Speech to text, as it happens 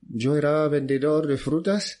Yo era vendedor de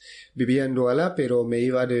frutas, vivía en Douala, pero me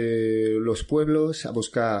iba de los pueblos a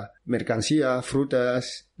buscar mercancía,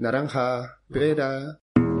 frutas, naranja, pera.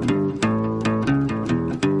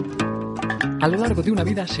 A lo largo de una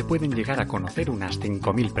vida se pueden llegar a conocer unas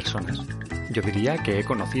 5.000 personas. Yo diría que he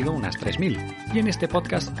conocido unas 3.000 y en este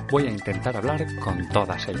podcast voy a intentar hablar con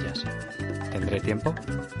todas ellas. ¿Tendré tiempo?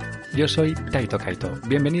 Yo soy Taito Kaito.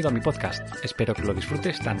 Bienvenido a mi podcast. Espero que lo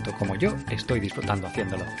disfrutes tanto como yo estoy disfrutando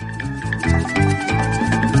haciéndolo.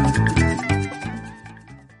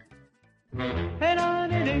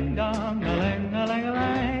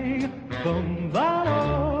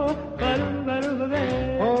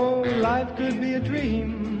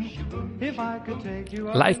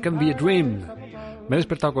 Life can be a dream. Me he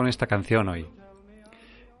despertado con esta canción hoy.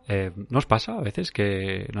 ¿No os pasa a veces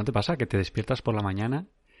que no te pasa que te despiertas por la mañana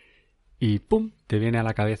y ¡pum! Te viene a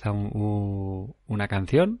la cabeza una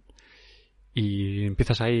canción y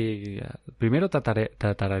empiezas ahí primero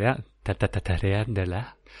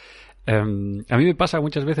tatareándola. A mí me pasa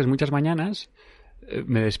muchas veces, muchas mañanas,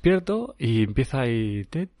 me despierto y empieza ahí.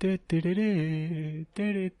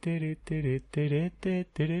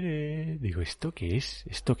 Digo, ¿esto qué es?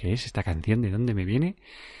 ¿Esto qué es? ¿Esta canción? ¿De dónde me viene?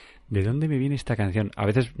 ¿De dónde me viene esta canción? A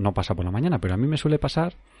veces no pasa por la mañana, pero a mí me suele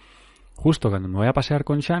pasar justo cuando me voy a pasear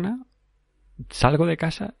con Shana, salgo de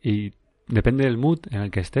casa y depende del mood en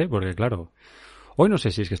el que esté, porque claro, hoy no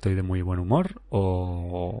sé si es que estoy de muy buen humor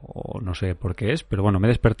o no sé por qué es, pero bueno, me he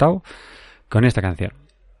despertado con esta canción.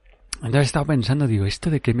 Entonces he estado pensando, digo, ¿esto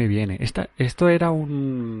de qué me viene? Esta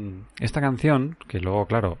canción, que luego,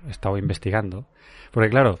 claro, he estado investigando, porque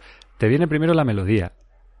claro, te viene primero la melodía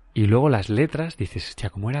y luego las letras, dices, hostia,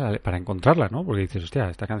 ¿cómo era para encontrarla, no? Porque dices, hostia,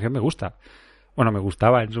 esta canción me gusta. Bueno, me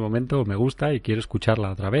gustaba en su momento, me gusta y quiero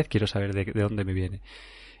escucharla otra vez, quiero saber de dónde me viene.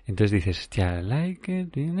 Entonces dices, hostia, digo,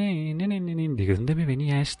 ¿de dónde me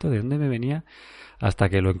venía esto? ¿De dónde me venía? Hasta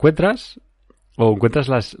que lo encuentras, o encuentras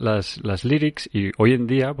las lyrics, y hoy en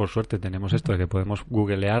día, por suerte, tenemos esto de que podemos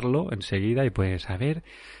googlearlo enseguida y puedes saber,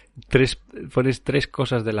 pones tres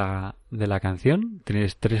cosas de la canción,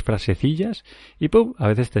 tienes tres frasecillas y ¡pum! A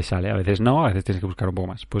veces te sale, a veces no, a veces tienes que buscar un poco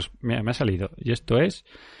más. Pues me ha salido, y esto es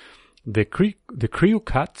The Crew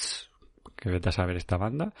Cuts, que vete a saber esta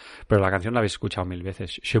banda, pero la canción la habéis escuchado 1000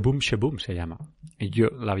 veces. Shaboom Shaboom se llama. Y yo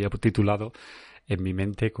la había titulado en mi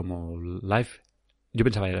mente como Life. Yo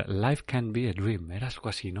pensaba, Life can be a dream. Era algo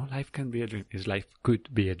así, ¿no? Life can be a dream. Life could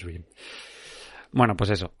be a dream. Bueno, pues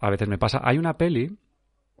eso, a veces me pasa. Hay una peli.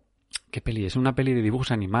 ¿Qué peli? Es una peli de dibujos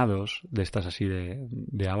animados, de estas así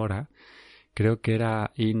de ahora. Creo que era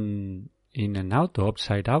In and Out o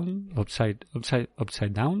Upside Down.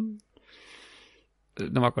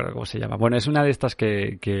 No me acuerdo cómo se llama. Bueno, es una de estas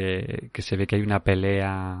que se ve que hay una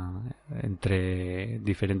pelea entre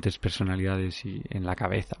diferentes personalidades y en la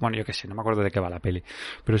cabeza. Bueno, yo qué sé, no me acuerdo de qué va la peli.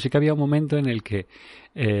 Pero sí que había un momento en el que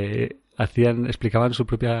explicaban su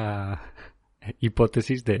propia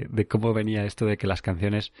hipótesis de cómo venía esto de que las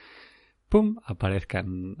canciones ¡pum!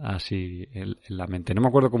 Aparezcan así en la mente. No me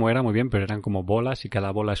acuerdo cómo era muy bien, pero eran como bolas y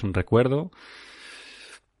cada bola es un recuerdo.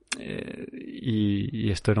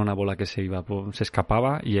 Y esto era una bola que se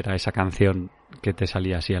escapaba y era esa canción que te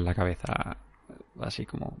salía así en la cabeza, así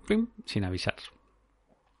como ¡pim! Sin avisar.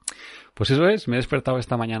 Pues eso es, me he despertado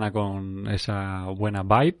esta mañana con esa buena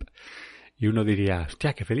vibe y uno diría,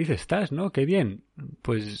 hostia, qué feliz estás, ¿no? Qué bien.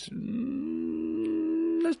 Pues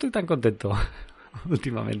no estoy tan contento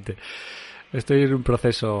últimamente. Estoy en un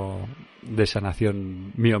proceso de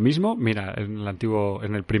sanación mío mismo. Mira,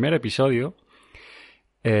 en el primer episodio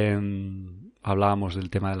hablábamos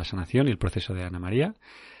del tema de la sanación y el proceso de Ana María.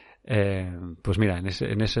 Pues mira, en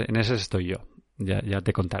ese estoy yo. Ya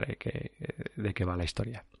te contaré de qué va la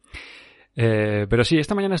historia. Pero sí,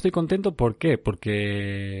 esta mañana estoy contento. ¿Por qué?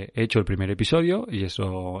 Porque he hecho el primer episodio y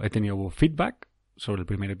eso he tenido feedback sobre el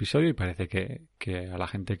primer episodio y parece que a la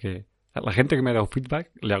gente que me ha dado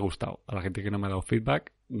feedback le ha gustado. A la gente que no me ha dado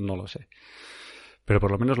feedback no lo sé. Pero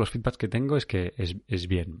por lo menos los feedbacks que tengo es que es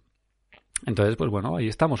bien. Entonces, pues bueno, ahí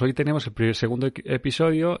estamos. Hoy tenemos el segundo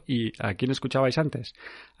episodio y ¿a quién escuchabais antes?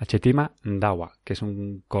 A Chetima Ndawa, que es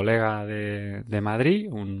un colega de Madrid,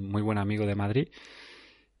 un muy buen amigo de Madrid.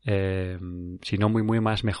 Si no muy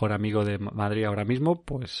más mejor amigo de Madrid ahora mismo,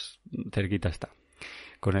 pues cerquita está.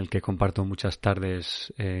 Con el que comparto muchas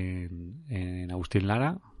tardes en Agustín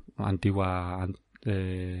Lara, antigua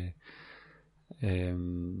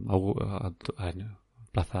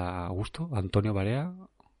Plaza Augusto, Antonio Barea.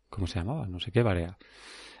 ¿Cómo se llamaba? No sé qué, Barea.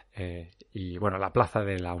 Y bueno, la plaza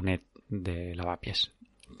de la UNED de Lavapiés,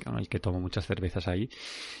 con el que tomo muchas cervezas ahí.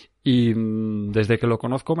 Y desde que lo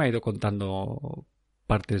conozco me ha ido contando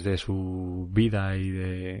partes de su vida y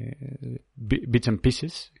de bits and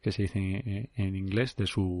pieces, que se dice en inglés, de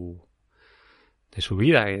su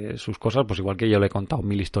vida y de sus cosas, pues igual que yo le he contado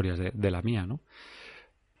 1000 historias de la mía, ¿no?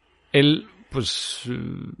 Él, pues,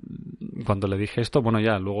 cuando le dije esto, bueno,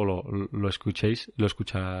 ya luego lo escucharás,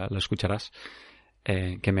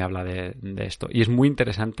 que me habla de esto. Y es muy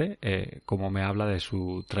interesante cómo me habla de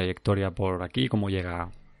su trayectoria por aquí, cómo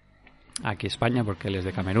llega aquí a España, porque él es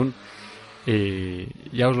de Camerún. Y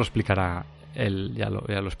ya os lo explicará, él ya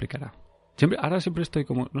lo explicará. Ahora siempre estoy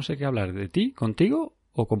como, no sé qué hablar, de ti, contigo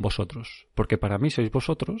o con vosotros. Porque para mí sois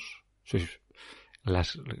vosotros, sois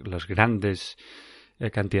las grandes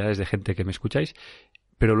cantidades de gente que me escucháis,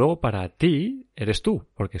 pero luego para ti eres tú,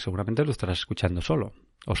 porque seguramente lo estarás escuchando solo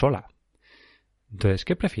o sola. Entonces,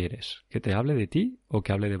 ¿qué prefieres? ¿Que te hable de ti o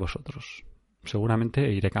que hable de vosotros?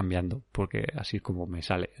 Seguramente iré cambiando, porque así es como me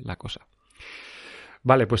sale la cosa.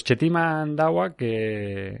 Vale, pues Chetima Andawa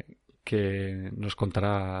que nos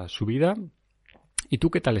contará su vida. ¿Y tú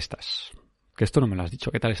qué tal estás? Que esto no me lo has dicho.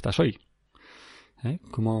 ¿Qué tal estás hoy?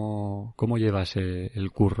 ¿Cómo llevas el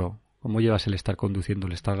curro? ¿Cómo llevas el estar conduciendo,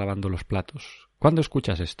 el estar lavando los platos? ¿Cuándo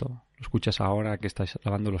escuchas esto? ¿Lo escuchas ahora que estás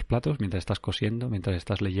lavando los platos, mientras estás cosiendo, mientras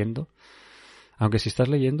estás leyendo? Aunque si estás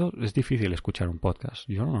leyendo es difícil escuchar un podcast.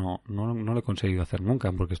 Yo no lo he conseguido hacer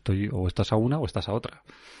nunca, porque o estás a una o estás a otra.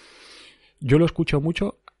 Yo lo escucho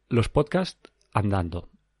mucho, los podcasts, andando.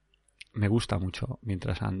 Me gusta mucho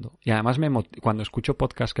mientras ando. Y además cuando escucho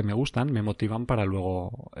podcasts que me gustan, me motivan para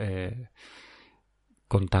luego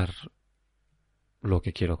contar lo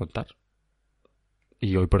que quiero contar.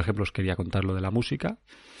 Y hoy, por ejemplo, os quería contar lo de la música,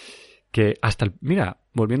 que mira,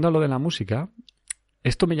 volviendo a lo de la música,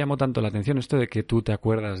 esto me llamó tanto la atención, esto de que tú te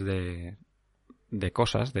acuerdas de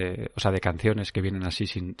cosas, o sea, de canciones que vienen así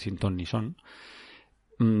sin ton ni son.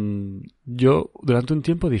 Yo durante un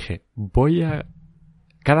tiempo dije,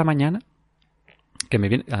 cada mañana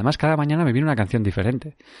además cada mañana me viene una canción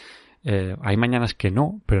diferente. Hay mañanas que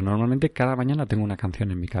no, pero normalmente cada mañana tengo una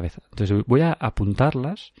canción en mi cabeza. Entonces voy a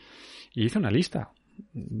apuntarlas y hice una lista.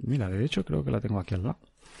 Mira, de hecho creo que la tengo aquí al lado.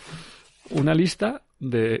 Una lista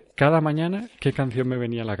de cada mañana qué canción me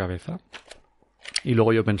venía a la cabeza. Y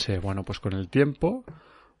luego yo pensé, bueno, pues con el tiempo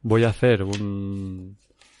voy a hacer un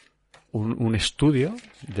estudio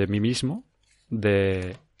de mí mismo,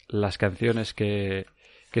 de las canciones que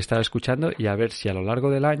estaba escuchando, y a ver si a lo largo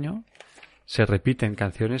del año se repiten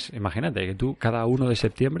canciones. Imagínate que tú cada 1 de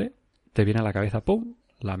septiembre te viene a la cabeza, ¡pum!,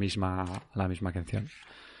 la misma canción.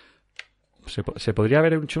 Se podría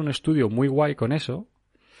haber hecho un estudio muy guay con eso,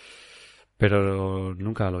 pero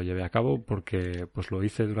nunca lo llevé a cabo porque pues lo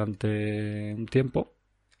hice durante un tiempo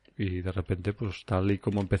y de repente, pues tal y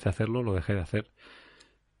como empecé a hacerlo, lo dejé de hacer.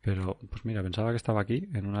 Pero, pues mira, pensaba que estaba aquí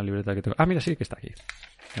en una libreta que tengo. Ah, mira, sí que está aquí.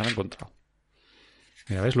 Ya lo he encontrado.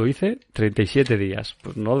 Mira, ¿ves? Lo hice 37 días.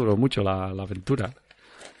 Pues no duró mucho la aventura.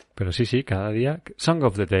 Pero sí, cada día. Song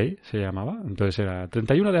of the Day se llamaba. Entonces era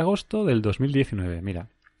 31 de agosto del 2019.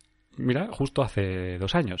 Mira, justo hace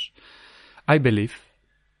 2 años. I Believe,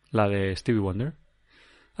 la de Stevie Wonder.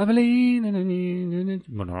 I Believe.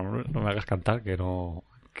 Bueno, no me hagas cantar, que no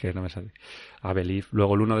me sale. I Believe.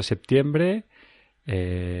 Luego el 1 de septiembre...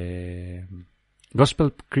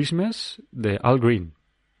 Gospel Christmas de Al Green.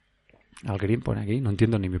 Al Green pone aquí, no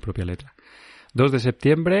entiendo ni mi propia letra. 2 de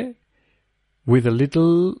septiembre, With a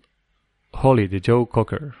Little Holly de Joe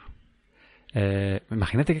Cocker.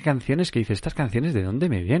 Imagínate qué canciones que dices, estas canciones de dónde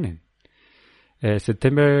me vienen. 3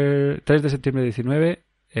 de septiembre 19,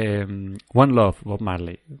 One Love, Bob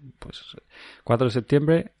Marley. Pues 4 de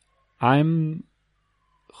septiembre,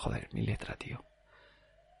 joder, mi letra, tío.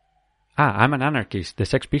 I'm an Anarchist, de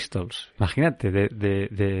Sex Pistols. Imagínate,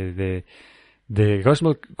 de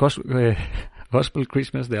Gospel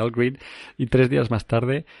Christmas de Al Green, y 3 días más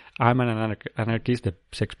tarde, I'm an Anarchist de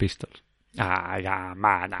Sex Pistols. I am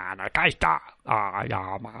an anarchist, I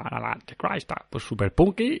am an antichrist. Pues super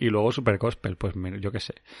punky y luego super gospel, pues yo qué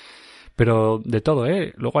sé. Pero de todo,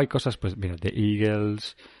 Luego hay cosas, pues mira, The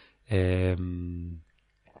Eagles,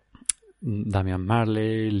 Damian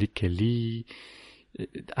Marley, Lick Lee,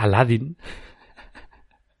 Aladdin,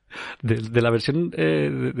 de la versión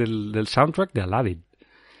del soundtrack de Aladdin.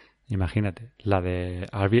 Imagínate, la de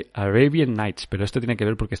Arabian Nights, pero esto tiene que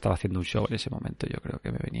ver porque estaba haciendo un show en ese momento, yo creo que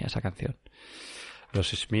me venía esa canción.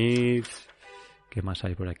 Los Smiths, ¿qué más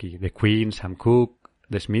hay por aquí? The Queen, Sam Cooke,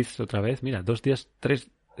 The Smiths otra vez, mira, 2 días, 3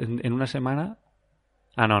 en una semana.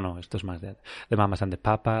 Ah, no, esto es más de Mamas and the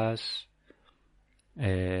Papas,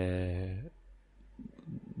 de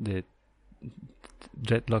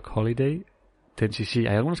Dreadlock Holiday, sí,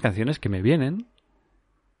 hay algunas canciones que me vienen.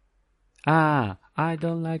 I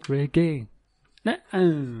don't like reggae.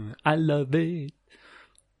 I love it.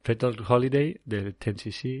 Fred Holiday del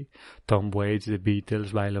 10cc, Tom Waits, The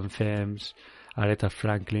Beatles, Violent Femmes, Aretha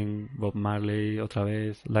Franklin, Bob Marley, otra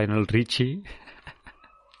vez, Lionel Richie.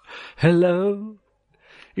 Hello,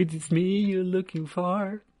 it is me you're looking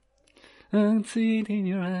for. I can see it in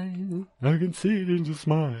your eyes, I can see it in your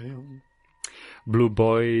smile. Blue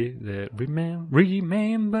Boy, de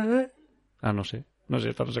Remember. No sé,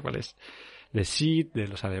 esta no sé cuál es. The Seed, de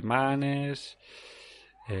los alemanes.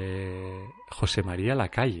 José María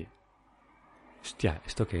Lacalle. Hostia,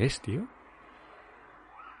 ¿esto qué es, tío?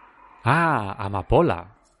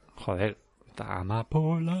 Amapola. Joder.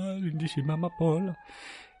 Amapola, lindísima Amapola.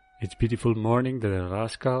 It's Beautiful Morning de The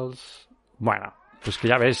Rascals. Bueno, pues que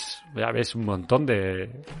ya ves un montón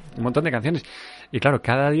de canciones. Y claro,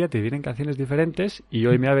 cada día te vienen canciones diferentes y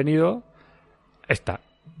hoy me ha venido esta.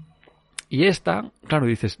 Y esta, claro,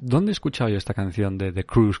 dices, ¿dónde he escuchado yo esta canción de The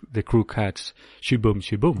Crew Cats, She Boom,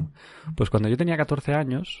 She Boom? Pues cuando yo tenía 14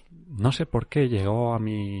 años, no sé por qué llegó a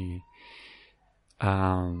mi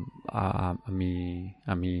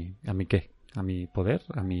poder,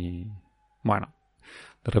 bueno,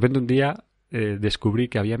 de repente un día descubrí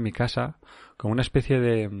que había en mi casa como una especie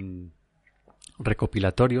de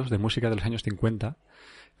recopilatorios de música de los años 50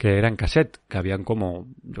 que eran cassette, que habían como,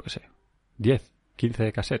 yo qué sé, 10,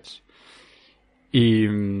 15 cassettes. Y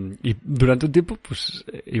durante un tiempo pues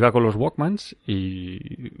iba con los Walkmans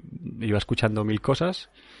y iba escuchando mil cosas,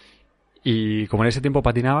 y como en ese tiempo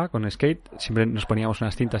patinaba con skate, siempre nos poníamos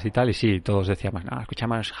unas cintas y tal, y sí, todos decíamos, no,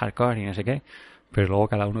 escuchamos hardcore y no sé qué, pero luego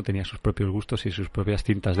cada uno tenía sus propios gustos y sus propias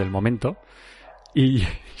cintas del momento, y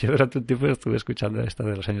yo durante un tiempo estuve escuchando esta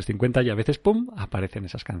de los años 50 y a veces, ¡pum!, aparecen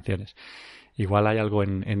esas canciones. Igual hay algo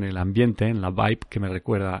en el ambiente, en la vibe, que me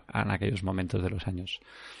recuerda a aquellos momentos de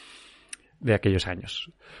aquellos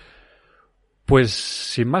años. Pues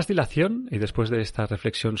sin más dilación, y después de esta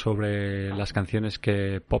reflexión sobre las canciones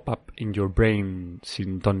que pop up in your brain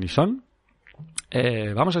sin ton ni son,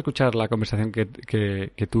 vamos a escuchar la conversación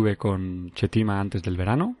que tuve con Chetima antes del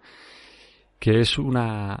verano, que es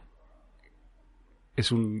un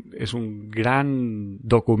gran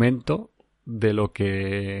documento de lo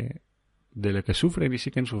que sufren y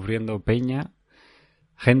siguen sufriendo peña,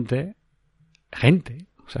 gente,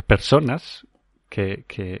 o sea, personas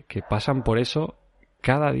que pasan por eso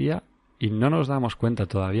cada día y no nos damos cuenta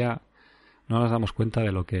todavía, no nos damos cuenta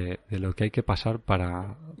de lo que hay que pasar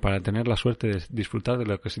para tener la suerte de disfrutar de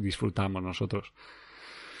lo que disfrutamos nosotros,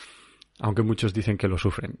 aunque muchos dicen que lo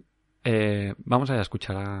sufren. Vamos a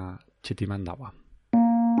escuchar a Chetima Ndawa.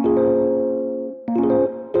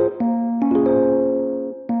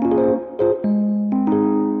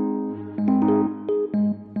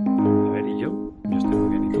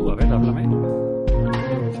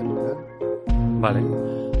 Vale.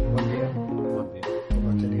 Buen día. ¿Cómo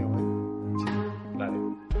has tenido hoy? Sí. Vale.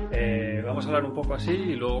 Vamos a hablar un poco así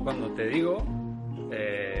y luego cuando te digo,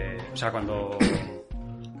 o sea, cuando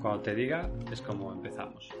te diga es como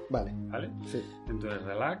empezamos. Vale. ¿Vale? Sí. Entonces,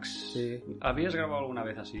 relax. Sí. ¿Habías grabado alguna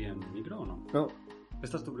vez así en micro o no? No.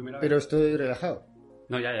 ¿Esta es tu primera vez? Pero estoy relajado.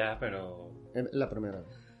 No, ya, pero... La primera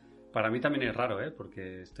vez. Para mí también es raro,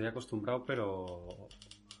 porque estoy acostumbrado, pero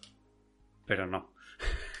no.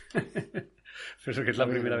 Pero que es la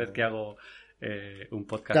primera vez que hago un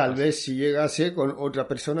podcast. Tal vez si llegase con otra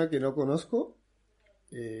persona que no conozco,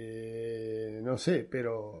 no sé,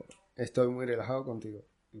 pero estoy muy relajado contigo.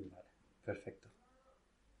 Vale, perfecto.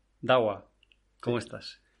 Dawa, ¿cómo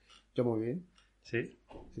estás? Yo muy bien. ¿Sí?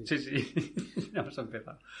 Sí. Ya hemos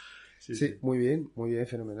empezado. Sí, muy bien,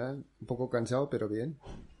 fenomenal. Un poco cansado, pero bien.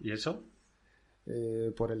 ¿Y eso?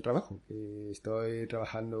 Por el trabajo, que estoy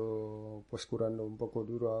trabajando, pues curando un poco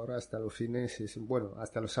duro ahora hasta los fines, bueno,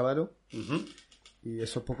 hasta los sábados, y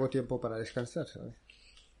eso poco tiempo para descansar, ¿sabes?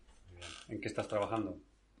 ¿En qué estás trabajando?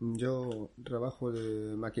 Yo trabajo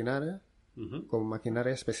de maquinaria, con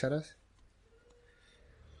maquinarias pesadas,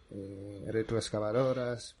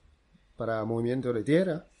 retroexcavadoras para movimiento de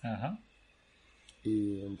tierra. Ajá.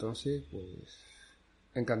 Y entonces, pues,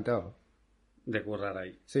 encantado de currar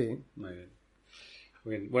ahí. Sí. Muy bien.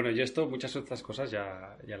 Bueno, yo muchas otras cosas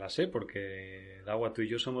ya las sé, porque Dawa, tú y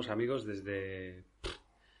yo somos amigos desde...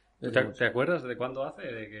 ¿Te acuerdas de cuándo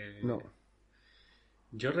hace? No.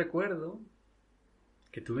 Yo recuerdo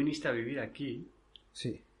que tú viniste a vivir aquí.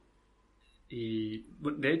 Sí. Y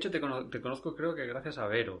de hecho te conozco, creo que gracias a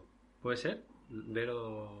Vero. ¿Puede ser?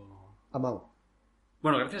 Vero... A Mau.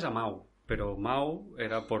 Bueno, gracias a Mau, pero Mau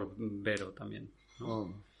era por Vero también, ¿no?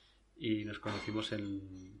 Oh. Y nos conocimos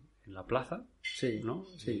en la plaza, sí, ¿no?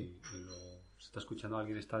 Sí. Se está escuchando,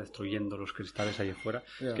 alguien está destruyendo los cristales ahí afuera,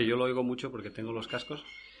 yeah. Que yo lo oigo mucho porque tengo los cascos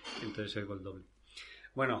entonces oigo el doble.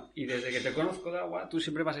 Bueno, y desde que te conozco, Dawa, tú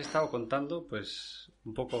siempre me has estado contando, pues,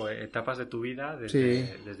 un poco etapas de tu vida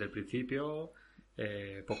desde el principio,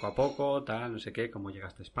 poco a poco, tal, no sé qué, cómo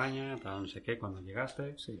llegaste a España, tal, no sé qué, cuándo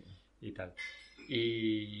llegaste, y tal.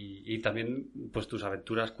 Y también, pues, tus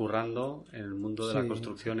aventuras currando en el mundo de la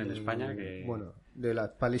construcción en España, que... Bueno, de las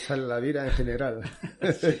palizas en la vida en general.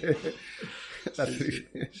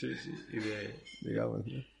 Sí. Digamos,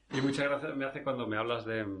 ¿no? Y muchas gracias me hace cuando me hablas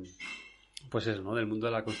de... Pues eso, ¿no? Del mundo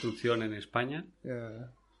de la construcción en España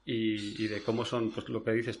y de cómo son, pues lo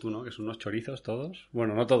que dices tú, ¿no? Que son unos chorizos todos.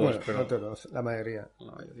 Bueno, no todos, pero... no todos, la mayoría.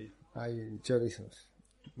 Hay chorizos.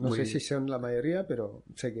 No sé si son la mayoría, pero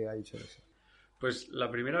sé que hay chorizos. Pues la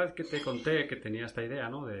primera vez que te conté que tenía esta idea,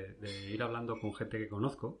 ¿no? De ir hablando con gente que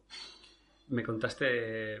conozco, me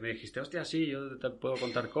dijiste, hostia, sí, yo te puedo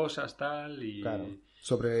contar cosas, tal, y... Claro.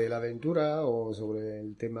 Sobre la aventura o sobre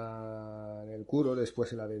el tema del curo después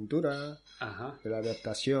de la aventura, de la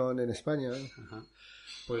adaptación en España.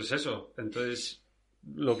 Pues eso, entonces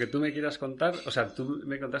lo que tú me quieras contar, o sea, tú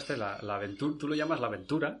me contaste la aventura, tú lo llamas la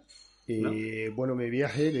aventura, ¿no? Y bueno, mi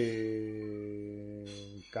viaje de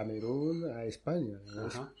Camerún a España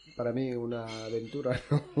es para mí una aventura,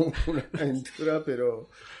 ¿no? Una aventura, pero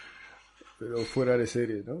fuera de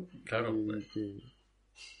serie, ¿no? Claro.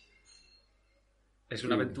 Es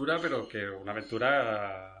una aventura, pero que una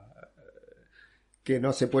aventura... que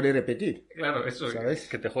no se puede repetir. Claro, eso, ¿sabes?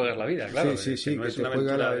 Que te juegas la vida, claro. Sí, no que es te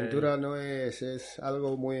juega la aventura, no es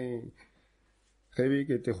algo muy heavy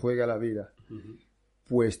que te juega la vida.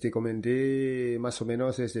 Pues te comenté más o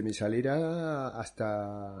menos desde mi salida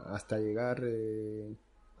hasta llegar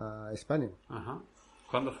a España.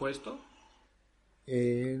 ¿Cuándo fue esto?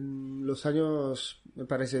 En los años, me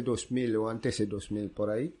parece 2000 o antes de 2000, por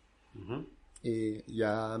ahí.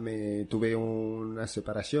 Ya tuve una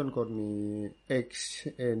separación con mi ex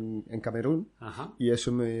en Camerún. Y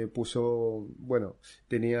eso me puso, bueno,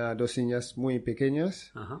 tenía 2 niñas muy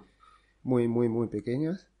pequeñas, muy, muy, muy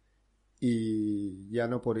pequeñas, y ya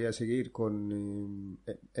no podía seguir con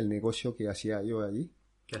el negocio que hacía yo allí.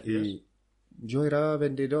 ¿Qué hacías? Y yo era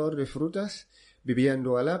vendedor de frutas, vivía en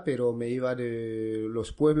Douala, pero me iba de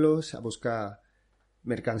los pueblos a buscar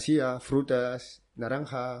mercancía, frutas,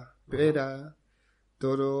 naranja, pera,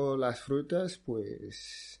 todas las frutas,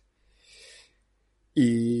 pues...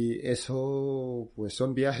 Y eso, pues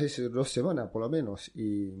son viajes de 2 semanas, por lo menos.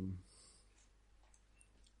 Y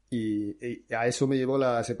a eso me llevó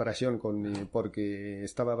la separación porque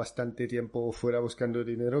estaba bastante tiempo fuera buscando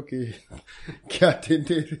dinero que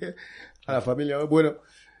atender a la familia. Bueno,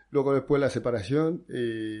 luego después de la separación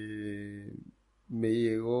me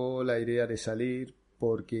llegó la idea de salir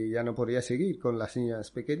porque ya no podía seguir con las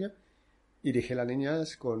niñas pequeñas y dejé las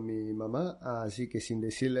niñas con mi mamá, así que sin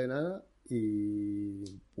decirle nada, y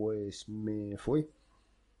pues me fui.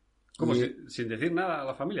 ¿Cómo? ¿Sin decir nada a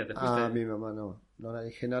la familia? ¿Te fuiste? A mi mamá no le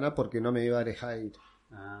dije nada porque no me iba a dejar ir.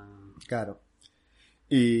 Claro.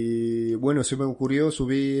 Y bueno, se me ocurrió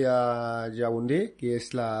subir a Yaoundé, que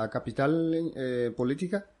es la capital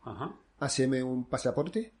política, hacerme un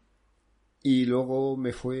pasaporte, y luego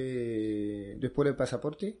me fue, después del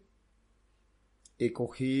pasaporte,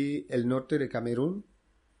 cogí el norte de Camerún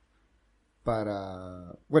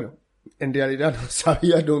bueno, en realidad no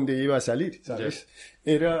sabía dónde iba a salir, ¿sabes?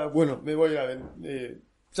 Era, bueno, me voy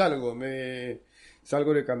salgo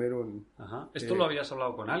de Camerún. ¿Esto lo habías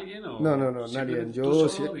hablado con alguien? ¿O no, nadie.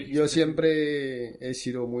 Yo siempre he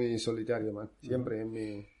sido muy solitario, man. Siempre en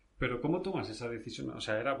mi... Pero ¿cómo tomas esa decisión? O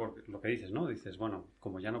sea, era por lo que dices, ¿no? Dices, bueno,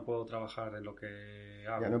 como ya no puedo trabajar en lo que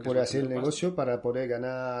hago... Ya no puedo hacer el negocio para poder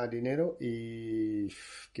ganar dinero, y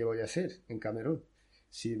 ¿qué voy a hacer en Camerún?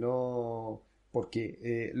 Si no...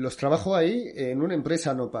 Porque los trabajos ahí en una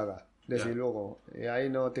empresa no paga, desde luego. Ahí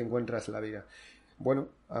no te encuentras la vida. Bueno,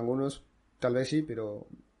 algunos tal vez sí, pero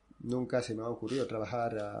nunca se me ha ocurrido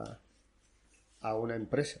trabajar a una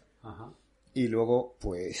empresa. Y luego,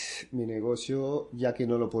 pues, mi negocio, ya que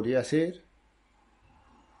no lo podía hacer,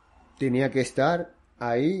 tenía que estar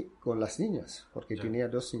ahí con las niñas, porque tenía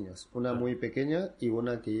 2 niñas, una muy pequeña y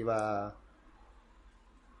una que iba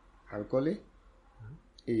al cole,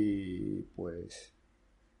 y pues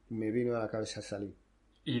me vino a la cabeza salir.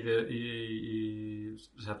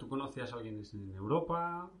 O sea, ¿tú conocías a alguien en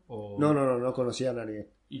Europa? O... No conocía a nadie.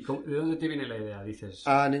 ¿Y de dónde te viene la idea, dices?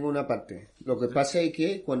 A ninguna parte. Lo que pasa es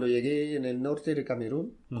que cuando llegué en el norte de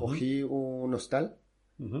Camerún, cogí un hostal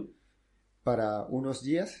para unos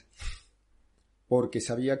días, porque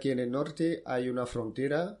sabía que en el norte hay una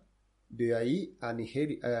frontera de ahí a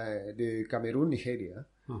Nigeria, de Camerún, Nigeria.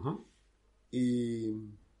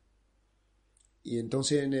 Y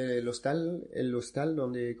entonces en el hostal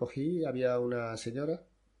donde cogí, había una señora,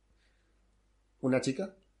 una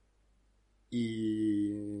chica, y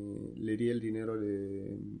le di el dinero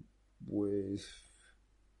de, pues,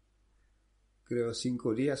 creo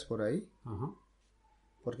 5 días por ahí, Ajá.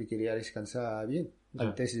 porque quería descansar bien.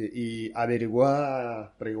 Ya. Y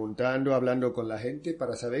averiguar, preguntando, hablando con la gente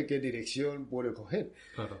para saber qué dirección puedo coger.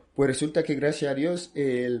 Claro. Pues resulta que gracias a Dios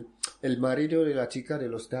el marido de la chica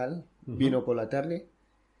del hostal vino por la tarde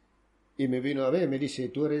y me vino a ver, me dice,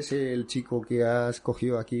 ¿tú eres el chico que has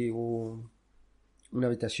cogido aquí una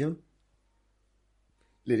habitación?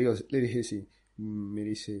 Le dije sí. Me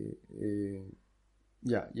dice,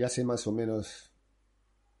 ya sé más o menos.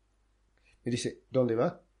 Me dice, ¿dónde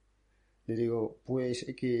va? Le digo, pues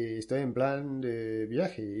es que estoy en plan de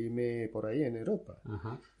viaje, irme por ahí en Europa.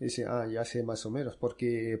 Ajá. Dice, ya sé más o menos,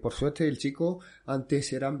 porque por suerte el chico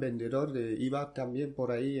antes era un vendedor iba también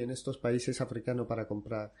por ahí en estos países africanos para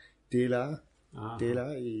comprar tela, Ajá.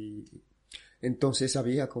 y entonces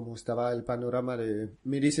sabía cómo estaba el panorama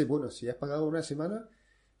me dice, bueno, si has pagado una semana,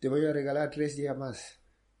 te voy a regalar 3 días más.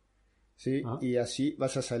 Sí, Ah. y así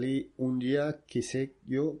vas a salir un día que sé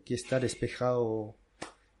yo que está despejado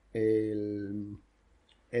el,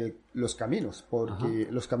 los caminos. Porque,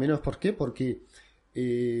 Ajá. los caminos, ¿por qué? Porque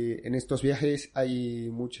en estos viajes hay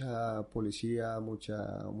mucha policía,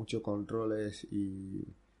 muchos controles y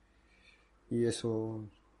eso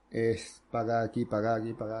es pagar aquí, pagar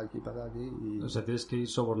aquí, pagar aquí, pagar aquí. O sea, tienes que ir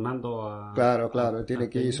sobornando Claro, a tiene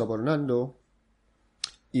que ir peña. sobornando.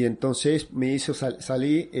 Y entonces me hizo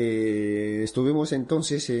salir, estuvimos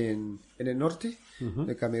entonces en el norte Ujú.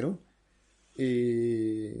 de Camerún,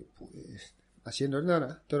 pues haciendo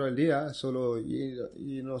nada todo el día, solo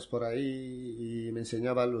irnos por ahí y me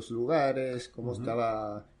enseñaba los lugares, cómo Ujú.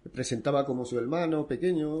 estaba, me presentaba como su hermano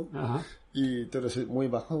pequeño Ajá. y todo eso, muy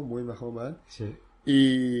bajo, mal. Sí.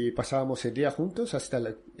 Y pasábamos el día juntos hasta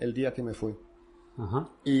el día que me fui. Ajá.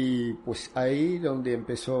 Y pues ahí donde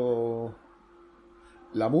empezó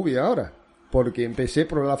la movie ahora, porque empecé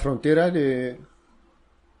por la frontera en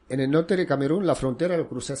el norte de Camerún, la frontera lo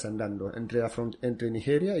cruzas andando, entre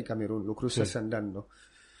Nigeria y Camerún, lo cruzas Sí. andando.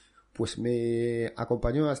 Pues me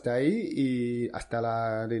acompañó hasta ahí y hasta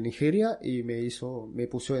la de Nigeria y me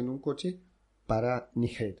puso en un coche para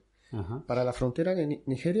Níger, Ajá. para la frontera de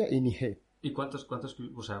Nigeria y Níger. ¿Y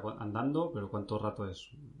o sea, andando, pero cuánto rato es?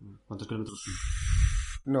 ¿Cuántos kilómetros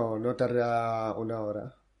son? No tarda una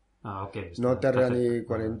hora, Ah, ok, no está tarda cerca. ni Vale, vale.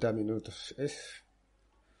 40 minutos.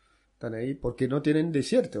 Están ahí porque no tienen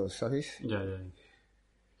desiertos, ¿sabes? Ya, ya, ya.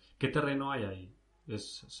 ¿Qué terreno hay ahí?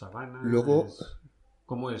 ¿Es sabana? Luego, ¿Es...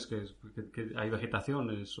 ¿Cómo es? ¿Que hay vegetación?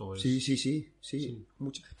 ¿O sí, es...? sí, sí, sí, Sí,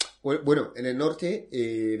 mucha. Bueno, en el norte,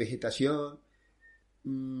 vegetación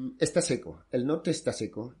está seco. El norte está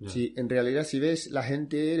seco. ya. Sí, en realidad, si ves la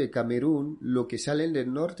gente de Camerún, lo que salen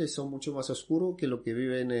del norte son mucho más oscuros que lo que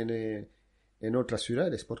viven en otras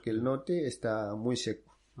ciudades, porque el norte está muy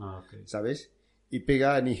seco, Ah, ok. ¿sabes? Y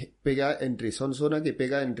pega entre, son zonas que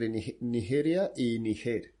pega entre Nigeria y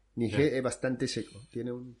Níger. Ya, Níger es bastante seco,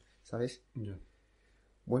 tiene ¿sabes? ya.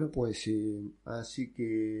 Bueno, pues sí, así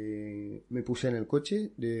que me puse en el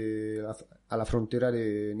coche a la frontera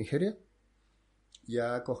de Nigeria.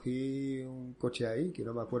 Ya cogí un coche ahí, que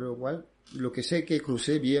no me acuerdo cuál. Lo que sé que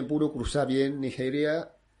crucé bien, pudo cruzar bien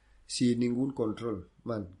Nigeria sin ningún control.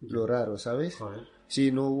 Man, Ya. lo raro, ¿sabes? Joder.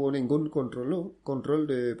 Sí, no hubo ningún control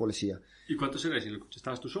de policía. ¿Y cuántos erais en el coche?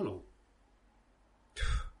 ¿Estabas tú solo?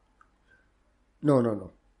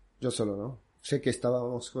 No. Yo solo no. Sé que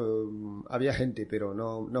había gente, pero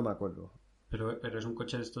no me acuerdo. Pero es un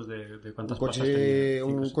coche de estos de Un ¿cuántas plazas tenía? coche, ¿Cinco?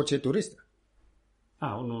 un coche turista.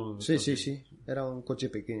 Ah, uno de Sí, estos sí, de... sí. Era un coche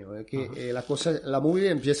pequeño. Es que Ajá. la movie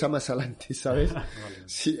empieza más adelante, ¿sabes? Vale, vale.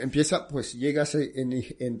 Sí, empieza, pues llegas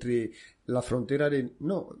entre la frontera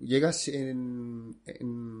no, llegas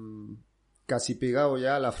casi pegado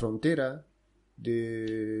ya a la frontera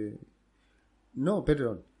de... No,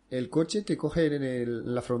 perdón. El coche te coge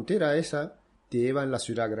en la frontera esa, te lleva en la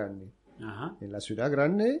ciudad grande. Ajá. En la ciudad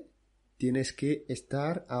grande tienes que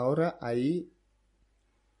estar ahora ahí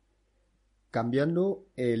cambiando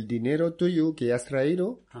el dinero tuyo que has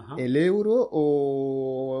traído, Ajá. el euro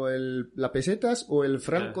o la pesetas o el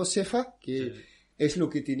franco Ya. cefa, que Sí. es lo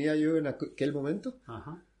que tenía yo en aquel momento,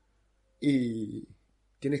 Ajá. y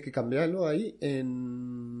tienes que cambiarlo ahí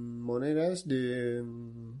en monedas de...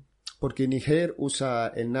 Porque Niger usa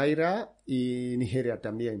el Naira y Nigeria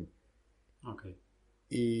también. Ok.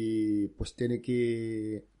 Y pues tiene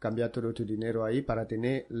que cambiar todo tu dinero ahí para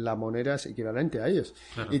tener las monedas equivalentes a ellos.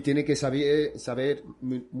 Claro. Y tiene que saber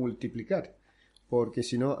multiplicar, porque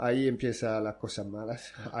si no, ahí empiezan las cosas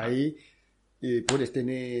malas. Ahí puedes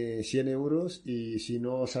tener 100 euros y si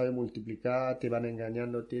no sabes multiplicar te van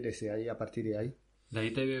engañándote desde ahí, a partir de ahí. De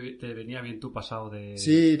ahí te venía bien tu pasado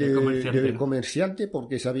Sí, de comerciante, de ¿no? comerciante,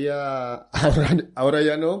 porque sabía, ahora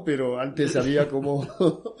ya no, pero antes sabía cómo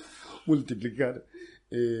multiplicar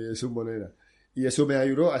su moneda. Y eso me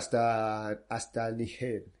ayudó hasta el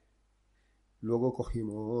Níger. Luego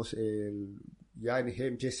cogimos ya en Níger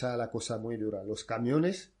empieza la cosa muy dura. Los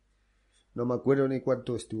camiones, no me acuerdo ni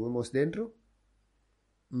cuánto estuvimos dentro.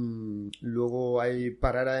 Luego hay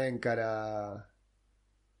parada en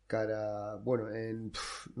bueno,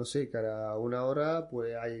 no sé, cada una hora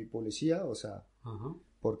pues hay policía, o sea, Ajá.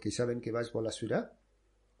 porque saben que vas por la ciudad.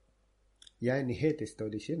 Ya en Níger te estoy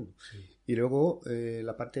diciendo. Sí. Y luego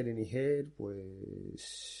la parte de Níger,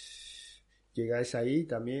 pues llegáis ahí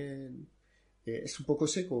también. Es un poco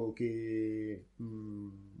seco, que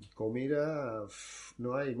comida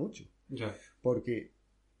no hay mucho. Ya. Porque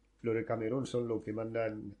los de Camerún son los que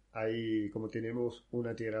mandan ahí, como tenemos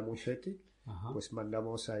una tierra muy fértil, Ajá. pues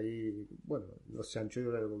mandamos ahí, bueno, los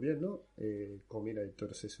chanchullos del gobierno, comida y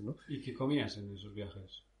todo eso, ¿no? ¿Y qué comías en esos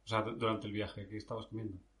viajes? O sea, durante el viaje, ¿qué estabas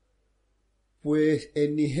comiendo? Pues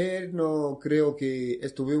en Níger no creo que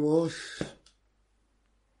estuvimos,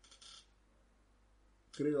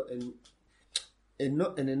 creo,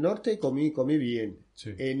 en el norte comí bien.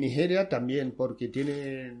 Sí. En Nigeria también, porque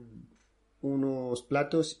tienen unos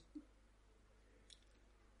platos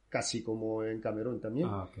casi como en Camerún también.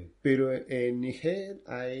 Ah, ok. Pero en Níger,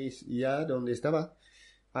 ahí ya donde estaba,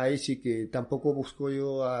 ahí sí que tampoco busco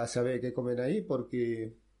yo a saber qué comer ahí,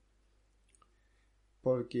 porque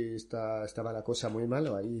estaba la cosa muy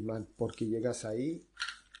mal ahí, man, porque llegas ahí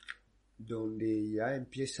donde ya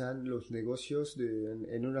empiezan los negocios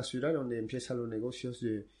en una ciudad donde empiezan los negocios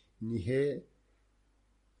de Níger,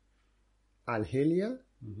 Argelia,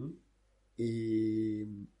 Ujú. y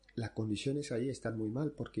las condiciones ahí están muy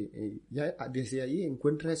mal, porque ya desde ahí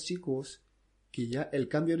encuentras chicos que ya el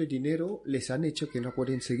cambio de dinero les han hecho que no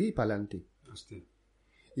pueden seguir para adelante Hostia.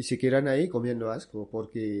 y se quedan ahí comiendo asco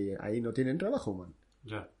porque ahí no tienen trabajo, man.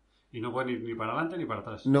 Ya. Y no puedes ir ni para adelante ni para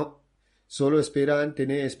atrás. No, solo esperan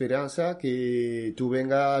tener esperanza que tú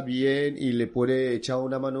venga bien y le puede echar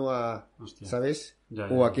una mano a, Hostia. ¿sabes? Ya,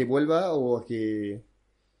 O a ya. que vuelva o a que...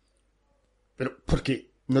 Pero porque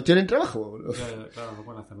no tienen trabajo. Ya, claro, no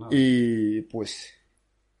pueden hacer nada. Y pues...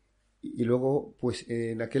 Y luego, pues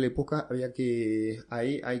en aquella época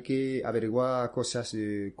ahí hay que averiguar cosas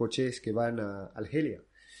de coches que van a Argelia.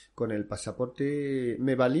 Con el pasaporte,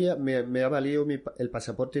 me ha valido el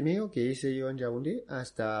pasaporte mío que hice yo en Yaoundé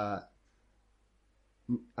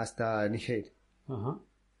hasta Níger. Ajá.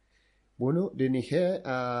 Bueno, de Níger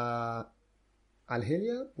a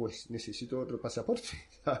Argelia, pues necesito otro pasaporte.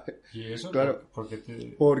 ¿Sabes? ¿Y eso? Claro. Porque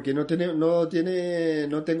te... Porque no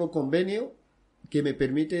tengo convenio que me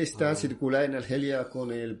permite estar circular en Argelia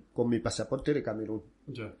con mi pasaporte de Camerún.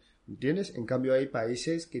 Ya. ¿Entiendes? En cambio hay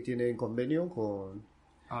países que tienen convenio con...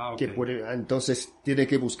 Ah, ok. que entonces tiene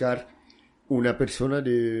que buscar una persona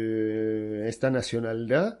de esta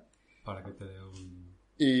nacionalidad Para que te dé un...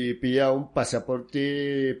 y pilla un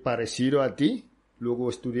pasaporte parecido a ti. Luego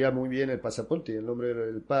estudia muy bien el pasaporte, el nombre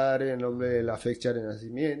del padre, el nombre de la fecha de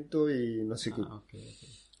nacimiento y no sé qué. Ah, ok.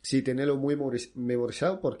 Sí, tenerlo muy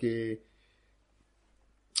memorizado porque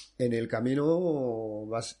en el camino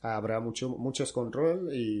habrá muchos control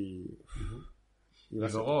y Y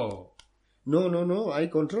vas a... luego... No, hay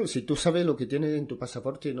control. Si tú sabes lo que tiene en tu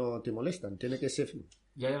pasaporte no te molestan. Tiene que ser...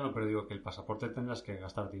 Ya no, pero digo que el pasaporte tendrás que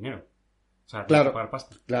gastar dinero. O sea, tienes Claro, que pagar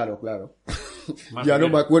pasta. claro. Más Ya no dinero.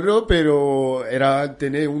 me acuerdo, pero era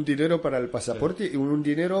tener un dinero para el pasaporte y un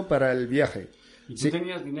dinero para el viaje. ¿Y tú Sí.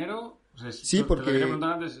 tenías dinero? O sea, Sí, te porque- lo quería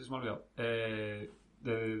preguntar antes, se me ha olvidado.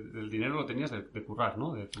 Del dinero lo tenías de currar,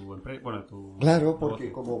 ¿no? De tu empresa, bueno, de tu... Claro, porque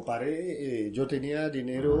negocio. como paré, yo tenía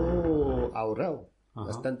dinero ahorrado. Ajá.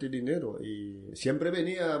 Bastante dinero. Y siempre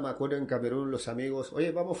venía, me acuerdo en Camerún, los amigos, oye,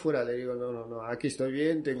 vamos fuera. Le digo, no, aquí estoy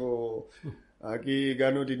bien, aquí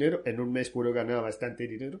gano dinero. En un mes puedo ganar bastante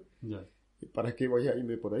dinero. Ya. ¿Para qué voy a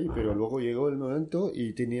irme por ahí? Pero luego llegó el momento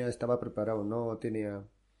y estaba preparado, no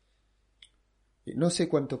sé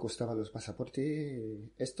cuánto costaban los pasaportes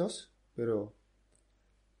estos, pero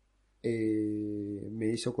me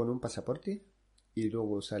hizo con un pasaporte y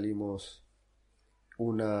luego salimos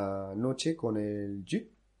una noche con el jeep,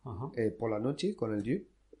 Ajá. por la noche con el jeep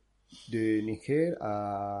de Níger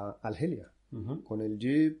a Argelia. Ujú. Con el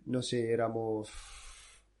jeep, no sé, éramos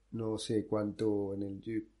no sé cuánto en el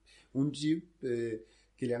jeep. Un jeep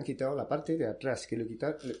que le han quitado la parte de atrás,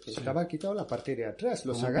 estaba quitado la parte de atrás,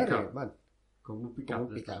 los Como un agarres, pick-up. man. Como un Como pick-up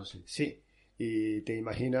un de estos pick-up, así. sí. Y te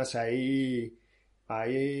imaginas ahí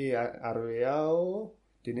ahí arrollado,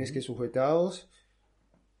 tienes que sujetaros,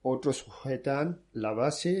 otros sujetan la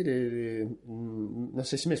base no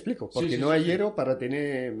sé si me explico, porque no hay hierro para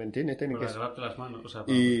tener, ¿me entiendes? Tienen Para que... agarrarte las manos, o sea,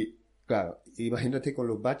 Y claro, imagínate con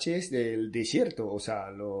los baches del desierto, o sea,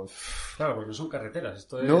 los... Claro, porque no son carreteras,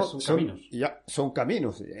 esto No, son caminos. ya, son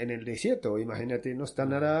caminos en el desierto, imagínate, no está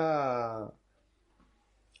nada...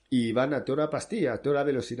 Y van a toda pastilla, a toda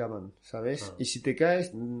velocidad van, ¿sabes? Claro. Y si te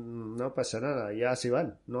caes, no pasa nada, ya se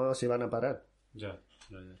van, no se van a parar. Ya.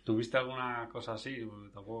 ¿Tuviste alguna cosa así?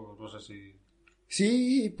 Tampoco, no sé si...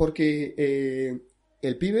 Sí, porque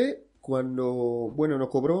el pibe, cuando, bueno, nos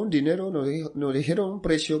cobró un dinero, nos dijeron un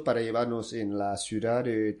precio para llevarnos en la ciudad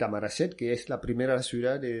de Tamaracet, que es la primera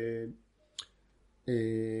ciudad de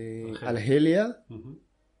Argelia,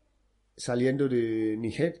 saliendo de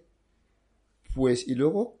Níger. Pues, y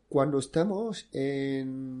luego, cuando estamos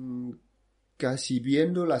casi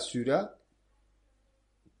viendo la ciudad,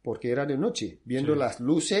 porque era de noche, viendo las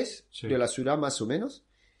luces de la ciudad más o menos,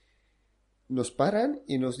 nos paran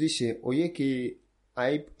y nos dice, oye, que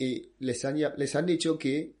les han dicho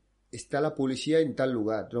que está la policía en tal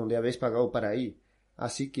lugar, donde habéis pagado para ir.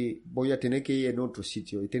 Así que voy a tener que ir en otro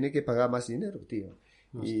sitio y tener que pagar más dinero, tío.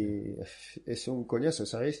 Hostia. Y es un coñazo,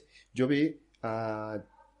 ¿sabes? Yo vi a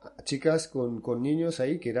chicas con niños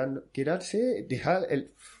ahí quedarse, dejar el...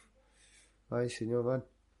 Ay, señor, man.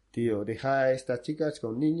 Tío, dejar a estas chicas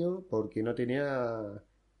con niños porque no tenía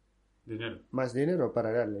más dinero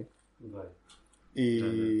para darle. Vale.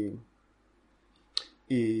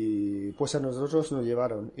 Y pues a nosotros nos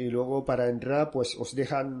llevaron. Y luego para entrar, pues os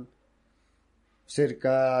dejan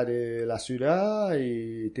cerca de la ciudad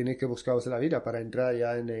y tenéis que buscaros la vida para entrar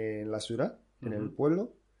ya en la ciudad, en el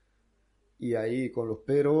pueblo. Y ahí con los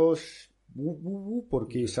perros,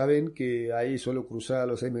 porque saben que ahí suelo cruzar a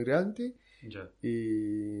los inmigrantes.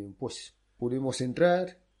 Y pues pudimos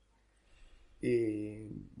entrar. Y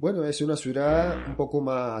bueno, es una ciudad un poco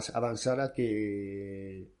más avanzada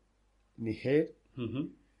que Níger,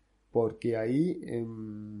 porque ahí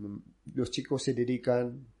los chicos se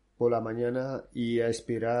dedican por la mañana y a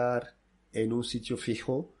esperar en un sitio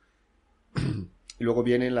fijo. Y luego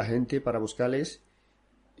viene la gente para buscarles.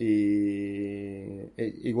 Y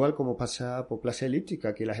igual como pasa por Plaza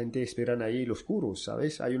Elíptica, que la gente esperan ahí los curos,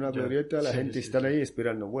 ¿sabes? Hay una glorieta, la gente está ahí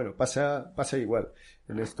esperando. Bueno, pasa igual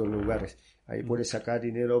en estos lugares. Ahí puedes sacar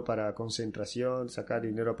dinero para concentración, sacar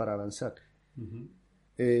dinero para avanzar.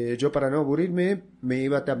 Yo para no aburrirme me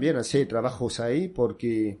iba también a hacer trabajos ahí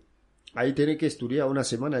porque ahí tiene que estudiar una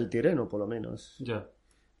semana el terreno por lo menos.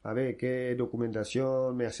 A ver qué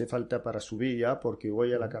documentación me hace falta para subir ya, porque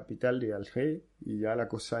voy a la capital de Alger y ya la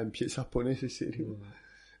cosa empieza a ponerse serio,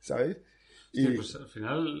 ¿sabes? Sí, pues al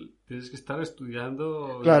final tienes que estar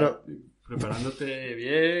estudiando, claro, preparándote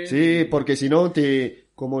bien. Sí, porque si no,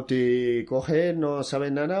 como te cogen, no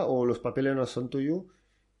saben nada o los papeles no son tuyos,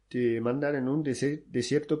 te mandan en un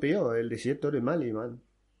desierto peor, el desierto de Mali, man.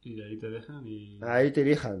 Y ahí te dejan y... Ahí te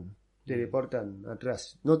dejan. Te deportan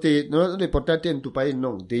atrás. No deportarte en tu país,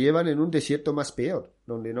 no. Te llevan en un desierto más peor,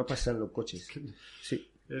 donde no pasan los coches. Sí.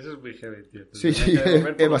 Eso es muy heavy, tío. Sí,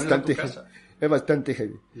 es bastante heavy. Es bastante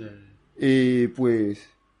heavy. Y pues,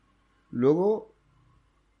 luego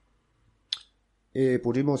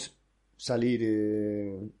pudimos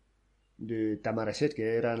salir de Tamaracet,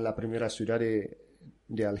 que era la primera ciudad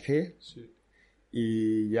de Alger. Sí.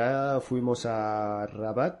 Y ya fuimos a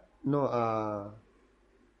Rabat, no,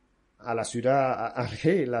 a la ciudad, a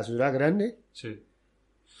Alger, la ciudad grande. Sí.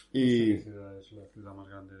 Y ¿Qué ciudad es la ciudad más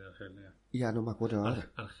grande de Argelia? ya no me acuerdo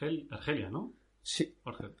ahora. Argelia, ¿no? Sí,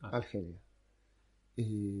 Argelia.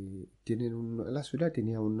 Y la ciudad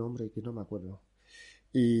tenía un nombre que no me acuerdo.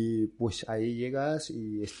 Y pues ahí llegas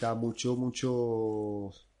y está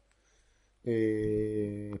muchos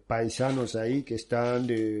paisanos ahí que están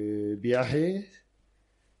de viajes.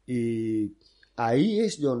 Y ahí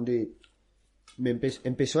es donde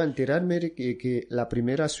empezó a enterarme de que la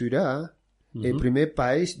primera ciudad, el primer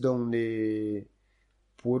país donde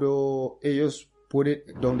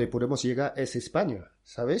donde podemos llegar es España,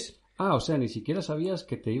 ¿sabes? Ah, o sea, ni siquiera sabías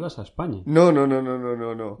que te ibas a España. No.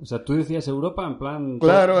 O sea, tú decías Europa en plan...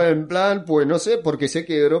 Claro, en plan, pues no sé, porque sé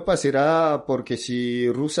que Europa será, porque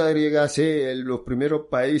si Rusia llegase los primeros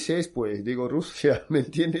países, pues digo Rusia, ¿me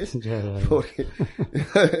entiendes? Ya. Porque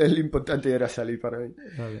lo importante era salir para mí.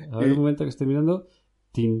 Vale. A ver, un momento que estoy mirando.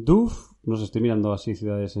 Tinduf, no sé, estoy mirando así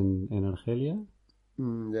ciudades en Argelia.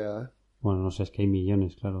 Ya. Bueno, no sé, es que hay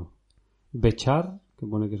millones, claro. Bechar, que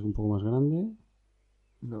pone que es un poco más grande.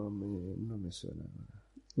 No me suena.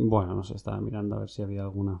 Bueno, no sé, estaba mirando a ver si había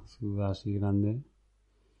alguna ciudad así grande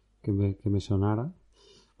que me sonara.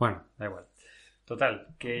 Bueno, da igual. Total,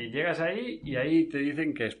 que llegas ahí y ahí te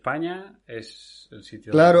dicen que España es el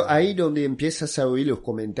sitio... Claro, donde... ahí donde empiezas a oír los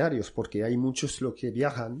comentarios, porque hay muchos los que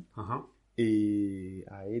viajan Ajá. y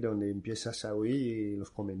ahí donde empiezas a oír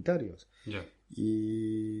los comentarios. Ya.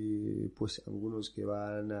 Y pues algunos que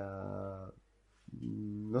van a...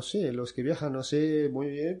 No sé, los que viajan no sé muy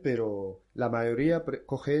bien, pero la mayoría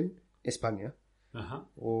cogen España. Ajá.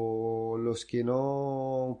 O los que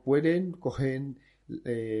no pueden cogen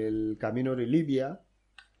el camino de Libia.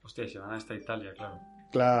 Hostia, se van hasta Italia, claro.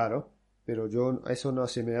 Claro, pero eso no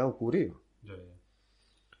se me ha ocurrido. Ya.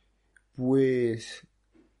 Pues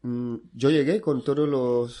yo llegué con todos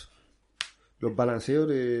los balanceos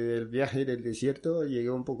del viaje del desierto, llegué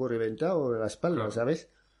un poco reventado de la espalda, Claro. ¿sabes?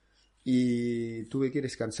 Y tuve que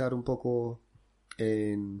descansar un poco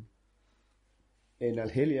en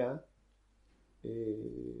Argelia.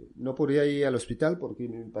 No podía ir al hospital porque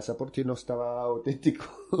mi pasaporte no estaba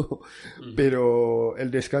auténtico, pero el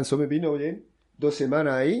descanso me vino bien, 2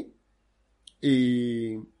 semanas ahí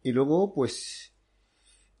y luego pues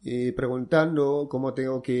preguntando cómo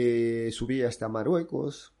tengo que subir hasta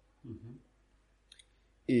Marruecos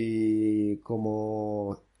y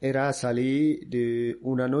como era salir de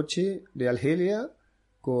una noche de Argelia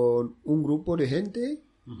con un grupo de gente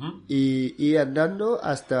y ir andando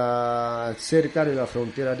hasta cerca de la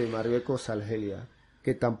frontera de Marruecos-Argelia,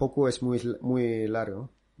 que tampoco es muy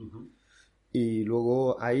largo. Y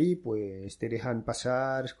luego ahí pues te dejan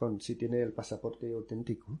pasar si tienes el pasaporte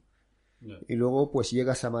auténtico. Yeah. Y luego pues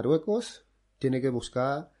llegas a Marruecos, tienes que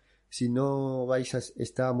buscar, si no vais a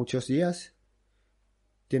estar muchos días,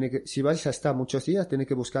 si vais a estar muchos días, tienes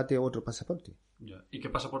que buscarte otro pasaporte. Yeah. ¿Y qué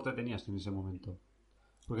pasaporte tenías en ese momento?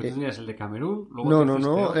 Porque tú tenías el de Camerún, luego No,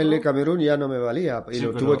 otro... el de Camerún ya no me valía y sí,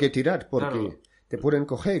 lo pero... tuve que tirar porque claro. te pueden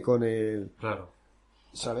coger con el... Claro.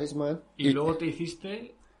 ¿Sabes, man? Y luego te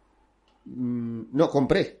hiciste... No,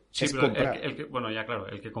 compré. Sí, es pero comprar. bueno, ya claro,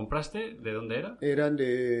 el que compraste, ¿de dónde era? Eran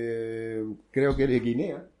de... creo que de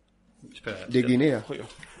Guinea. Espera, de Guinea. Joder.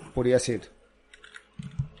 Podría ser.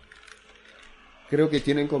 Creo que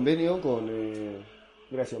tienen convenio con...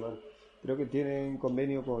 Gracias, man. Creo que tienen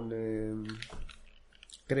convenio con...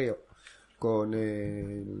 creo. Con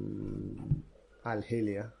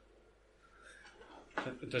Argelia.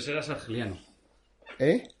 Entonces eras argeliano.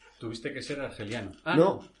 ¿Eh? Tuviste que ser argeliano.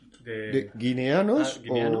 No. De guineanos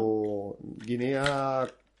 ¿guineano? o Guinea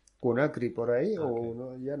Conakry por ahí, Okay. o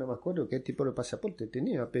no, ya no me acuerdo qué tipo de pasaporte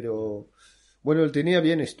tenía, pero bueno, lo tenía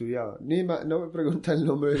bien estudiado. No me pregunta el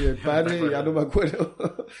nombre del padre, ya no me acuerdo.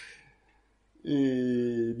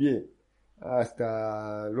 Y bien,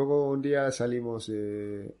 hasta luego un día salimos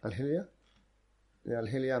de Argelia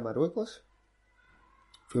a Marruecos.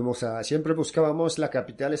 Siempre buscábamos las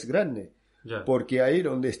capitales grandes, Ya. porque ahí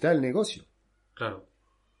donde está el negocio. Claro.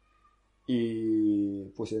 Y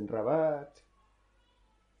pues en Rabat,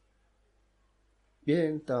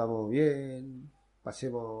 bien, estábamos bien,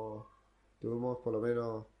 tuvimos por lo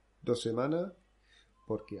menos 2 semanas,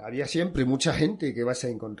 porque había siempre mucha gente que vas a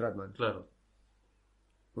encontrar, man. Claro.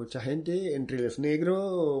 Mucha gente, entre los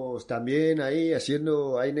negros también ahí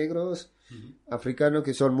hay negros africanos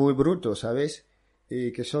que son muy brutos, ¿sabes?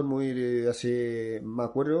 Y que son muy, así, me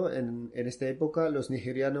acuerdo, en esta época los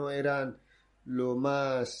nigerianos eran lo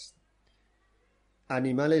más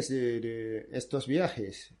animales de estos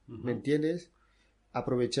viajes, ¿me entiendes?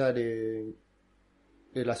 Aprovechar de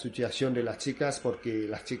la situación de las chicas porque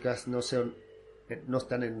las chicas no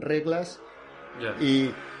están en reglas. Yeah.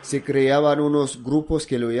 Y se creaban unos grupos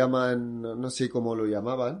que lo llaman, no sé cómo lo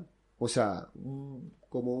llamaban, o sea,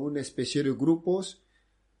 como una especie de grupos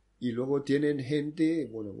y luego tienen gente,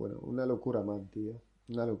 bueno, una locura, man, tío.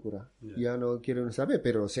 Una locura. Yeah. Ya no quiero saber,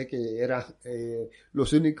 pero sé que eran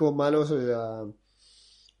los únicos malos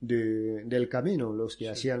del camino, los que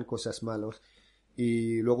hacían cosas malos.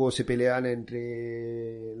 Y luego se pelean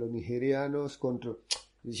entre los nigerianos contra...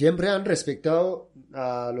 Siempre han respetado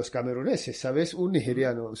a los cameruneses, ¿sabes? Un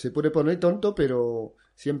nigeriano se puede poner tonto, pero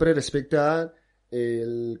siempre respeta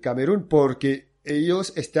el Camerún porque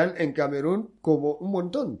ellos están en Camerún como un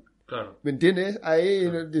montón. Claro. ¿Me entiendes? Ahí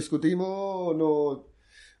Claro. discutimos, no,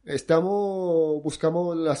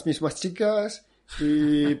 buscamos las mismas chicas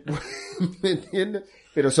y ¿me entiendes?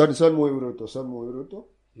 Pero son muy brutos,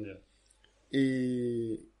 Yeah.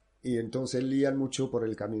 Y entonces lían mucho por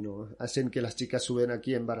el camino. Hacen que las chicas suben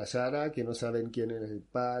aquí embarazadas, que no saben quién es el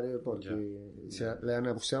padre porque le han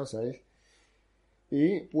abusado, ¿sabes?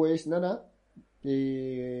 Y pues nada,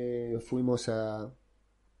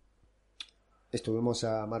 estuvimos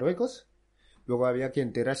a Marruecos. Luego había que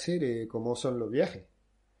enterarse de cómo son los viajes.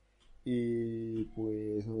 y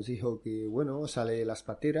pues nos dijo que bueno, sale las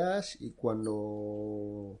pateras y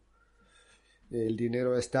cuando el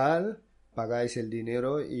dinero es tal, pagáis el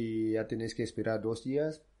dinero y ya tenéis que esperar 2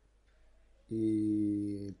 días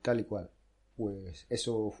y tal y cual. Pues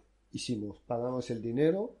eso hicimos, pagamos el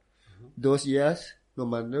dinero, 2 días nos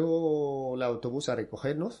mandó el autobús a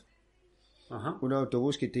recogernos, Ajá. un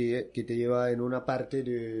autobús que te lleva en una parte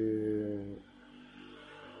de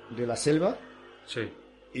la selva Sí.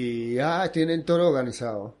 y ya tienen todo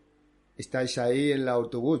organizado. Estáis ahí en el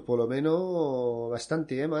autobús, por lo menos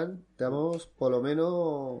bastante, man. Estamos por lo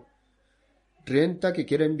menos 30 que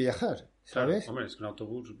quieren viajar, Claro, ¿sabes? hombre, es que un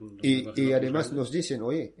autobús... Y además nos dicen,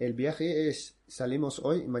 oye, el viaje es, salimos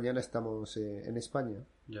hoy y mañana estamos en España,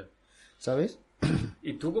 Ya. ¿sabes?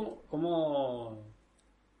 ¿Y tú cómo...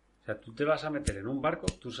 O sea, tú te vas a meter en un barco,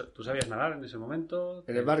 tú sabías nadar en ese momento.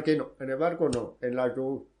 En el barco no, en el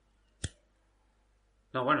autobús.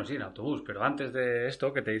 No, bueno, sí, en autobús, pero antes de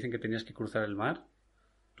esto, que te dicen que tenías que cruzar el mar,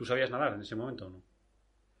 ¿tú sabías nadar en ese momento o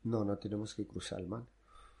no? No tenemos que cruzar el mar.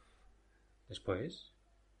 Después.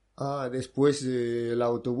 Después del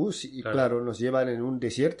autobús y claro, nos llevan en un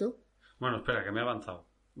desierto. Bueno, espera, que me he avanzado.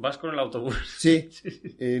 Vas con el autobús. Sí,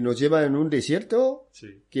 nos llevan en un desierto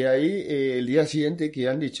Sí. que ahí el día siguiente que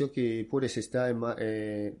han dicho que puedes estar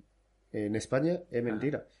en España, es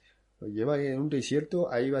mentira. Nos llevan en un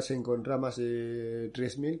desierto, ahí vas a encontrar más de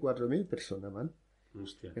 3.000, 4.000 personas, man.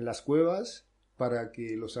 Hostia. En las cuevas para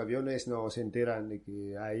que los aviones no se enteran de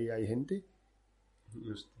que ahí hay gente.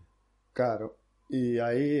 Hostia. Claro, y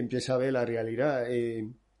ahí empieza a ver la realidad,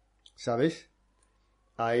 ¿sabes?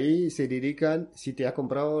 Ahí se dedican, si te has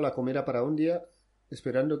comprado la comida para un día,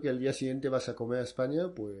 esperando que al día siguiente vas a comer a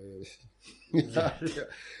España, pues...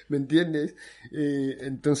 ¿Me entiendes?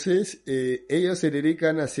 Entonces, ellos se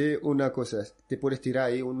dedican a hacer una cosa. Te puedes tirar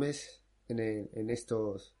ahí un mes en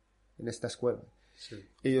estas cuevas. Sí.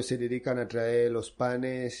 Ellos se dedican a traer los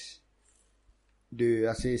panes de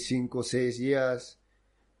hace 5 o 6 días,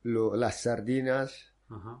 las sardinas,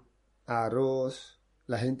 Ajá. arroz.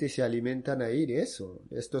 La gente se alimentan ahí de eso.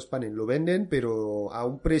 Estos panes lo venden, pero a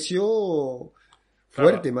un precio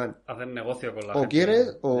fuerte, man. Hacen negocio con la O gente.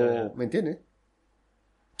 quieres o... Ya. ¿Me entiendes?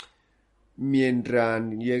 Mientras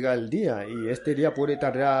llega el día. Y este día puede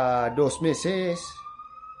tardar 2 meses,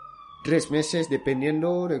 3 meses,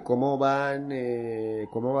 dependiendo de cómo va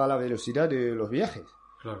la velocidad de los viajes.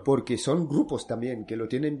 Claro. Porque son grupos también que lo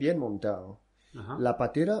tienen bien montado. Ajá. La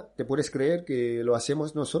patera, ¿te puedes creer que lo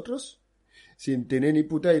hacemos nosotros? Sin tener ni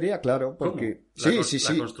puta idea, claro, porque... ¿Cómo? Sí.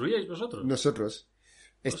 ¿La construíais vosotros? Nosotros.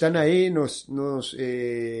 Están ahí, nos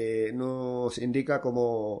indica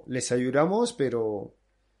cómo les ayudamos, pero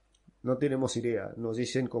no tenemos idea. Nos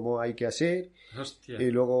dicen cómo hay que hacer. Hostia.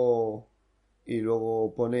 Y luego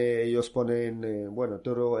ellos ponen,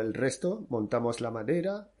 todo el resto. Montamos la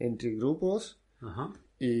madera entre grupos. Ajá.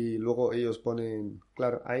 Y luego ellos ponen,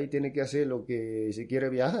 claro, ahí tiene que hacer lo que se quiere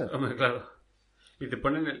viajar. Hombre, claro. Y te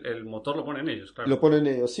ponen el motor, lo ponen ellos, claro. Lo ponen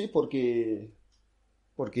ellos, sí, porque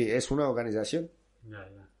es una organización. Ya.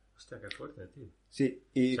 Hostia, qué fuerte, tío. Sí,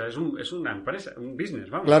 O sea, es una empresa, un business,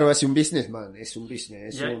 vamos. Claro, es un businessman, es un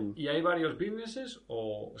business. ¿Y hay varios businesses?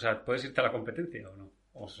 O sea, ¿puedes irte a la competencia o no?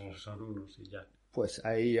 ¿O son unos y ya? Pues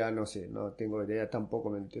ahí ya no sé, no tengo idea, tampoco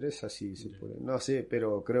me interesa si se puede. No sé,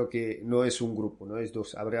 pero creo que no es un grupo, no es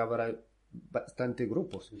dos, habrá bastante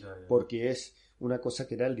grupos, Ya. porque es una cosa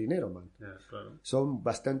que da el dinero, man. Ya, claro. Son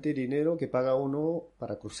bastante dinero que paga uno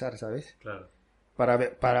para cruzar, ¿sabes? Claro.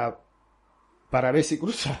 Para ver si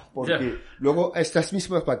cruza, porque Ya. luego estas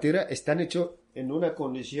mismas pateras están hechas en una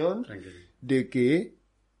condición Tranquilo. de que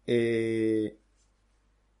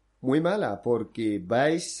muy mala, porque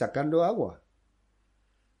vais sacando agua.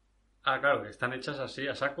 Ah, claro, que están hechas así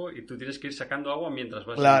a saco y tú tienes que ir sacando agua mientras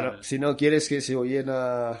vas... Claro, si no quieres que se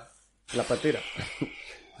llena la patera.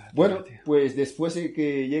 Bueno, pues después de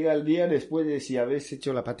que llega el día, después de si habéis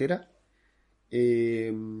hecho la patera,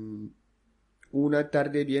 una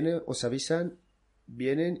tarde os avisan,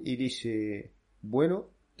 vienen y dice, bueno,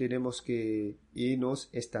 tenemos que irnos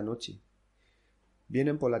esta noche.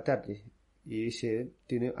 Vienen por la tarde y dice,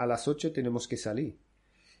 a las 8 tenemos que salir.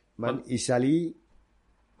 Y salí...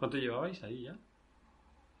 ¿Cuánto llevabais ahí ya?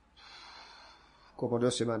 Como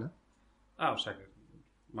 2 semanas. Ah, o sea,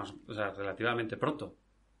 relativamente pronto.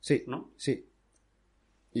 Sí, ¿no? Sí.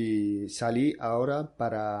 Y salí ahora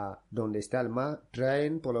para donde está el mar.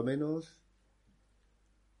 Traen por lo menos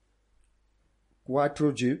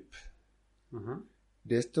 4 jeeps Ajá.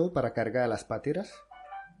 de esto para cargar las pateras.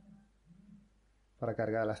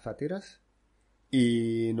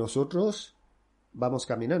 Y nosotros vamos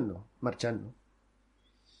caminando, marchando.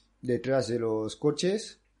 Detrás de los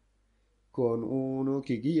coches con uno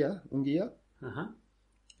que guía, un guía, Ajá.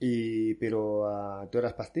 pero a todas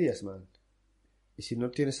las pastillas, man. Y si no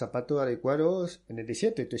tienes zapatos adecuados en el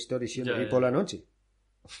desierto, te estoy diciendo, Ya, y ya, por la ya. noche.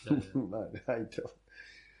 Ya, ya. Vale, ahí todo.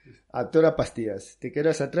 A todas las pastillas. Te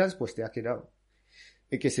quedas atrás, pues te has quedado.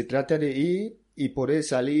 Y que se trata de ir y poder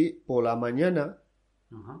salir por la mañana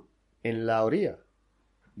Ajá. en la orilla,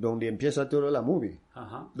 donde empieza toda la movie,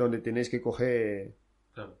 Ajá. donde tenéis que coger,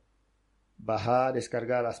 Claro. bajar,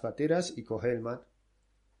 descargar las pateras y coger el mar.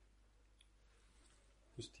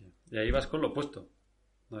 Hostia. Y ahí vas con lo puesto.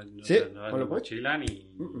 No, Sí, o sea, no vas con lo ni puesto. mochila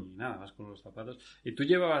ni nada, vas con los zapatos. ¿Y tú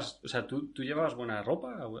llevabas, o sea, tú llevabas buena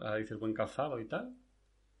ropa? Dices buen calzado y tal?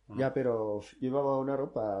 ¿O no? Ya, pero llevaba una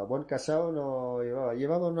ropa, buen casado no llevaba,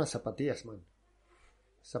 llevaba unas zapatillas, man.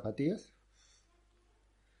 ¿Zapatillas?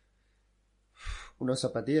 Unas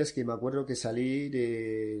zapatillas que me acuerdo que salí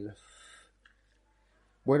de...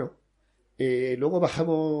 Bueno, luego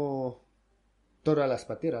bajamos todas las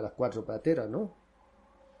pateras, las 4 pateras, ¿no?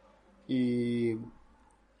 Y,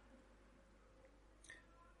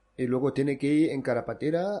 y luego tiene que ir en cada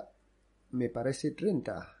patera, me parece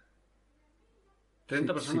 30.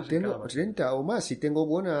 30 Si personas en cada tengo patera. 30 o más, si tengo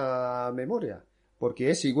buena memoria.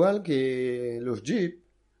 Porque es igual que los jeep,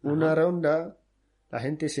 una Ajá. ronda, la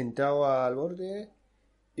gente sentado al borde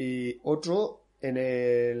y otro en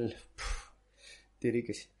el... Diré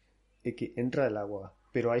que sí, es que entra el agua,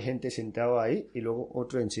 pero hay gente sentado ahí y luego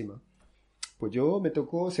otro encima. Pues yo me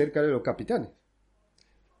tocó cerca de los capitanes,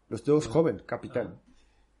 los dos Ajá. jóvenes capitanes.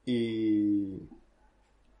 Y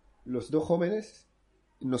los dos jóvenes,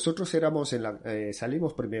 nosotros éramos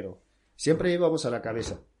salimos primero. Siempre íbamos a la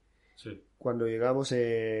cabeza. Sí. Cuando llegamos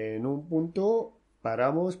en un punto,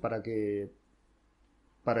 paramos para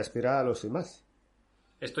esperar a los demás.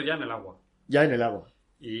 Esto ya en el agua. Ya en el agua.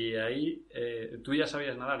 Y ahí, ¿tú ya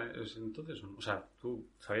sabías nadar entonces? O sea, ¿tú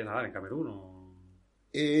sabías nadar en Camerún o...?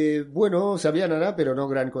 Bueno, sabía nadar, pero no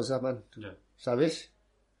gran cosa, man. Ya. ¿Sabes?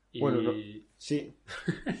 Y... Bueno, no. Sí,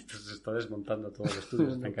 Esto se está desmontando todo el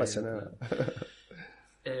estudio. no pasa nada.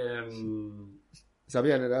 Em,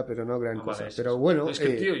 Sabía nadar, pero no gran no, cosa. vale, eso Pero es. bueno, Es que,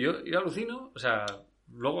 tío, yo alucino, o sea,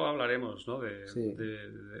 luego hablaremos, ¿no? Sí.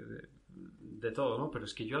 De todo, ¿no? Pero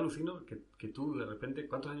es que yo alucino que tú, de repente,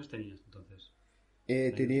 ¿cuántos años tenías entonces?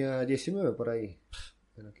 tenía 19 por ahí.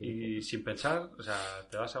 En aquella Y época. sin pensar, o sea,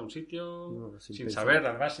 te vas a un sitio No, sin sin pensar. saber,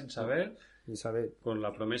 además sin saber, Sin saber. con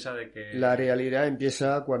la promesa de que... La realidad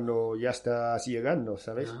empieza cuando ya estás llegando,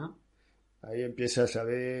 ¿sabes? Ajá. Ahí empiezas a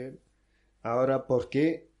ver ahora por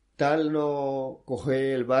qué tal no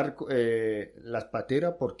coge el barco, las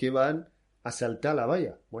pateras, por qué van a saltar la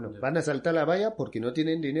valla. Bueno, Ya. van a saltar la valla porque no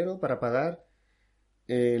tienen dinero para pagar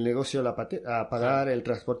el negocio de la patera, a pagar el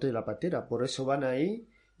transporte de la patera. Por eso van ahí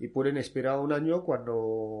y pueden esperar un año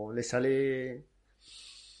cuando le salen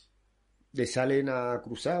a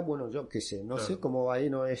cruzar. Bueno, yo qué sé, no Claro. sé cómo ahí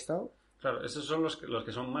no he estado. Claro, esos son los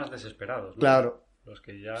que son más desesperados, ¿no? Claro, Los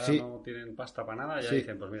que ya sí. no tienen pasta para nada, ya Sí.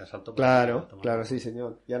 dicen, pues mira, salto por aquí y a Claro, tomar claro, por sí, culo.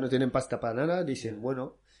 señor. Ya no tienen pasta para nada, dicen,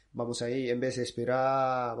 bueno, vamos ahí, en vez de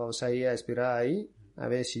esperar, vamos a ir a esperar ahí, a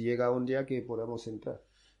ver si llega un día que podamos entrar.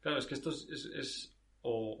 Claro, es que esto es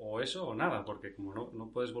o eso o nada, porque como no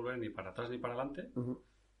puedes volver ni para atrás ni para adelante, Ujú.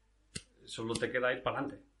 solo te queda ir para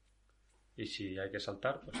adelante. Y si hay que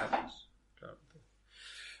saltar, pues haces. Claro.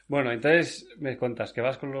 Bueno, entonces me cuentas que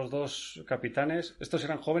vas con los dos capitanes. ¿Estos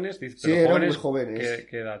eran jóvenes? Pero Sí, eran jóvenes, muy jóvenes.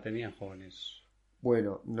 ¿qué edad tenían jóvenes?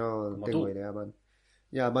 Bueno, no Como tengo tú. idea, man.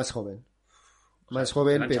 Ya, más joven. O Más sea,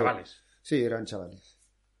 joven, eran pero... chavales. Sí, eran chavales.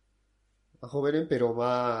 Más jóvenes, pero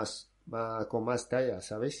con más talla,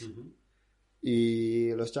 ¿sabes? Ujú.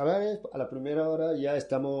 Y los chavales, a la primera hora ya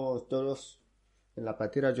estamos todos en la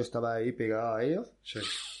patera, yo estaba ahí pegado a ellos. Sí.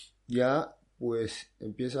 Ya pues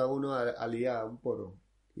empieza uno a liar un poro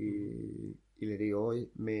y le digo,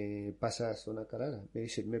 oye, ¿me pasas una carrera?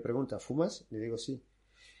 Me pregunta, ¿fumas? Le digo, sí.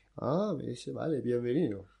 Ah, me dice, vale,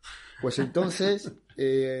 bienvenido. Pues entonces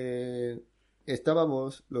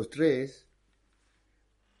estábamos los tres,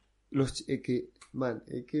 no sé.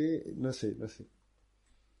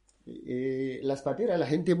 Las pateras, la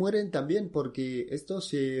gente mueren también porque estos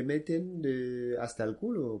se meten hasta el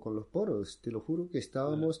culo con los poros. Te lo juro que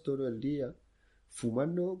estábamos todo el día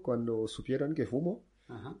fumando cuando supieron que fumo.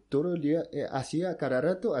 Ajá. Todo el día, cada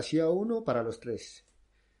rato hacía uno para los tres.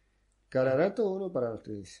 Cada rato uno para los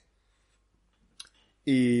tres.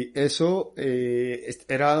 Y eso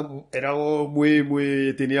era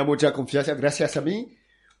tenía mucha confianza. Gracias a mí,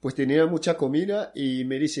 pues tenía mucha comida y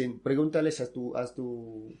me dicen, pregúntales a tu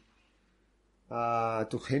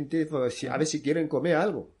gente pues, a ver si quieren comer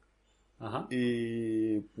algo. Ajá.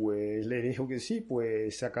 Y pues le dijo que sí,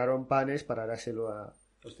 pues sacaron panes para dárselo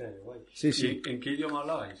Hostia, qué guay. Sí, sí. ¿Y en qué idioma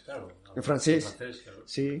hablabais? Claro. En francés. En francés, claro.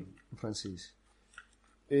 Sí, en francés.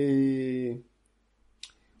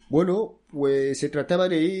 Bueno, pues se trataba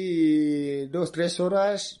de ir 2-3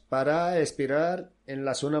 horas para esperar en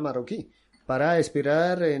la zona marroquí, para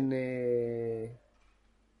esperar en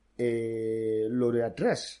lo de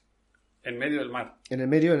atrás, En medio del mar. en el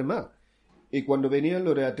medio del mar. Y cuando venían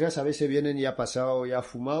los de atrás, a veces vienen ya pasado, ya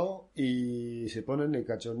fumado, y se ponen el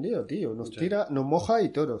cachondeo, tío. Nos tira, nos moja y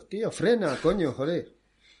todo. Tío, frena, coño, joder.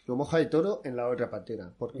 Nos moja y todo en la otra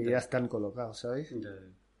patera, porque ya están colocados, ¿sabes?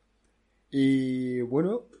 Y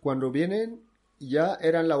bueno, cuando vienen, ya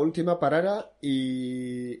eran la última parada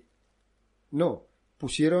y... No,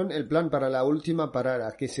 pusieron el plan para la última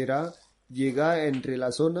parada, que será llegar entre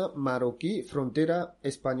la zona marroquí, frontera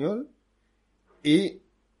español, y...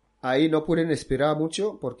 Ahí no pueden esperar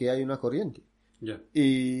mucho porque hay una corriente. Yeah.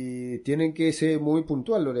 Y tienen que ser muy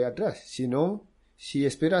puntual lo de atrás. Si no, si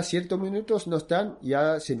espera ciertos minutos, no están,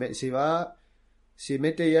 ya se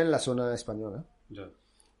mete ya en la zona española. Yeah.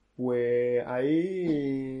 Pues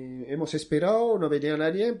ahí hemos esperado, no venía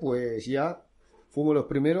nadie, pues ya fuimos los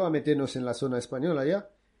primeros a meternos en la zona española ya.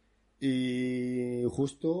 Y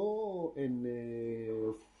justo en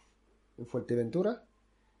Fuerteventura.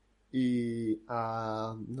 Y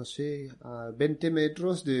a, no sé, a 20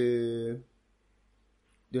 metros de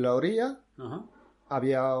la orilla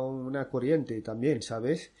había una corriente también,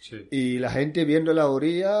 ¿sabes? Sí. Y la gente viendo la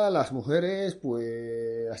orilla, las mujeres,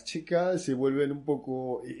 pues las chicas se vuelven un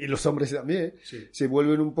poco, y los hombres también, sí, se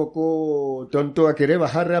vuelven un poco tonto a querer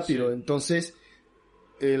bajar rápido. Sí. Entonces,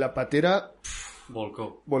 la patera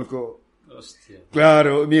volcó. Hostia.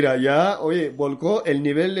 Claro, mira, ya, oye, volcó el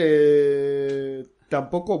nivel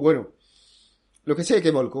tampoco, bueno, lo que sé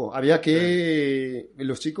que volcó, había que...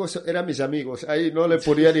 Los chicos eran mis amigos, ahí no le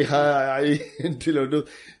podía dejar ahí entre los dos.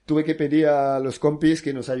 Tuve que pedir a los compis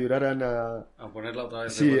que nos ayudaran a ponerla otra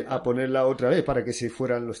vez. Sí, a ponerla otra vez para que se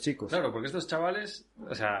fueran los chicos. Claro, porque estos chavales,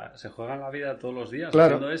 o sea, se juegan la vida todos los días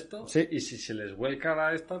haciendo esto, sí. Y si se les vuelca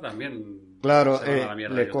la esta, también... Claro, se van a la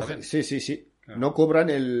mierda le cogen, sí. Claro. No cobran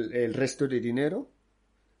el resto de dinero.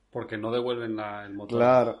 Porque no devuelven el motor.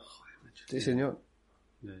 Claro, joder, macho, sí, señor.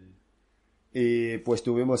 Y pues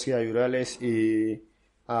tuvimos que ayudarles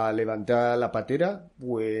a levantar la patera,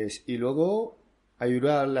 pues, y luego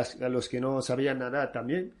ayudar a los que no sabían nadar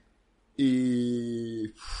también.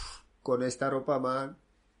 Y con esta ropa más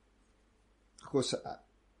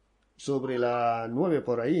sobre las 9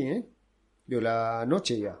 por ahí, de la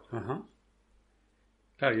noche ya. Ajá.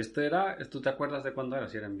 Claro, y ¿tú te acuerdas de cuándo era?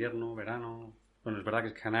 Si era invierno, verano... Bueno, es verdad que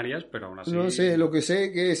es Canarias, pero aún así... No sé, lo que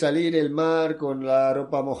sé que es salir el mar con la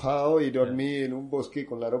ropa mojado y dormir en un bosque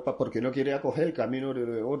con la ropa porque no quería coger el camino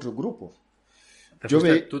de otro grupo.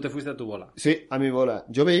 ¿Tú te fuiste a tu bola? Sí, a mi bola.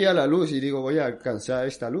 Yo veía la luz y digo, voy a alcanzar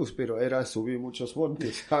esta luz, pero era subir muchos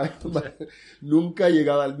montes, ¿sabes? Nunca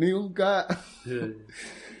llegaba, nunca...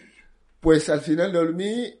 Pues al final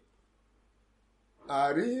dormí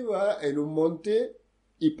arriba en un monte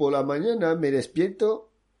y por la mañana me despierto...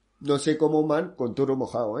 No sé cómo man, con todo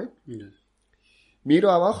mojado, Yes.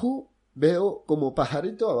 Miro abajo, veo como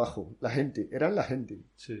pajarito abajo, eran la gente.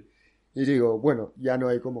 Sí. Y digo, bueno, ya no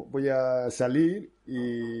hay como, voy a salir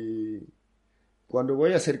y cuando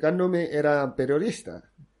voy acercándome eran periodistas,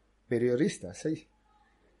 sí.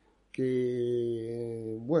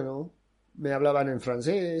 Que, bueno, me hablaban en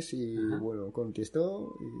francés y, bueno,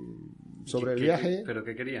 contestó sobre el viaje. ¿Pero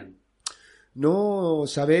qué querían? No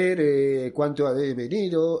saber cuánto ha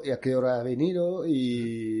venido y a qué hora ha venido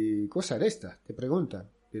y cosas de estas. Te preguntan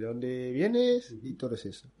de dónde vienes y todo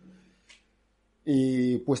eso.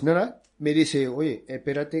 Y pues nada, me dice, oye,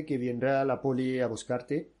 espérate que vendrá la poli a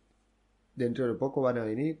buscarte. Dentro de poco van a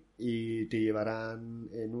venir y te llevarán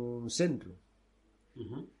en un centro.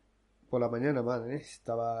 Por la mañana, man,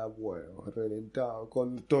 estaba, bueno, reventado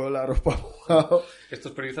con toda la ropa mojada.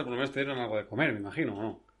 Estos periodistas por lo menos te dieron algo de comer, me imagino, ¿o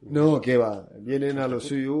no? No, ¿qué va? Vienen a lo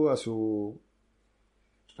suyo, hace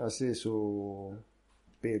su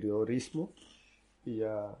periodismo y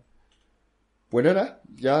ya... Pues nada,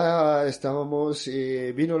 ya estábamos,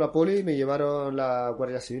 vino la poli y me llevaron la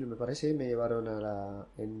Guardia Civil, me parece, me llevaron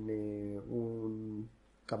en un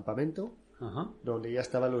campamento donde ya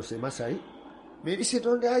estaban los demás ahí. Me dice,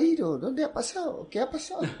 ¿dónde ha ido? ¿Dónde ha pasado? ¿Qué ha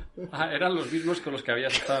pasado? Eran los mismos con los que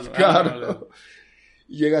habías estado. Claro.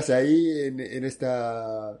 Llegas ahí en este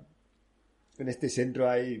centro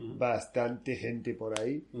hay bastante gente por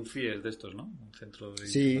ahí. Un FIES de estos, ¿no? Un centro de...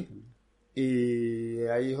 Sí. Y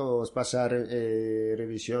ahí os pasar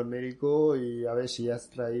revisión médico y a ver si has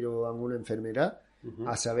traído alguna enfermedad,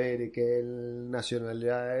 a saber de qué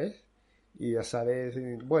nacionalidad es y a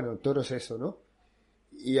saber, bueno, todo eso, ¿no?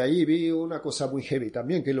 y ahí vi una cosa muy heavy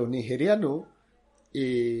también, que los nigerianos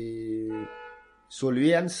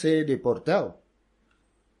solían ser deportados.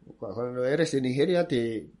 Cuando eres de Nigeria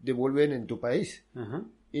te devuelven en tu país. Ajá.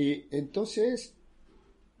 Y entonces,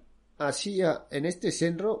 hacía en este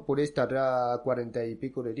centro, por estar 40 y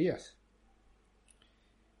pico de días.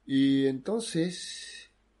 Y entonces,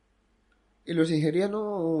 los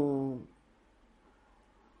nigerianos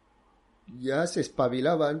ya se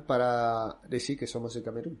espabilaban para decir que somos de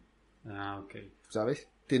Camerún, Ah, ok. ¿sabes?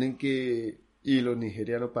 Tienen que ir los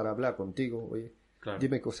nigerianos para hablar contigo, oye, Claro.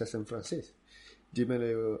 dime cosas en francés, dime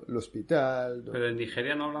el hospital. ¿Pero en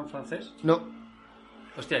Nigeria no hablan francés? No,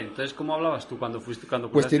 Hostia, entonces ¿cómo hablabas tú cuando fuiste pues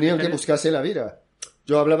cruzaste tenían que Nigeria? buscarse la vida.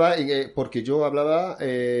 Yo hablaba, porque yo hablaba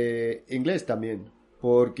inglés también,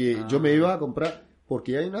 porque yo me iba a comprar,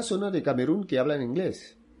 porque hay una zona de Camerún que habla en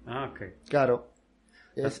inglés, Ah, ok. claro,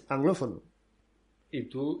 es anglófono. ¿Y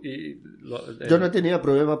tú? Yo no tenía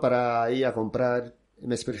problema para ir a comprar,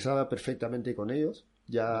 me expresaba perfectamente con ellos,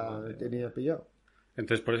 ya tenía pillado.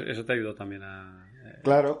 Entonces por eso te ayudó también a...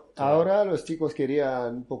 Claro, ahora los chicos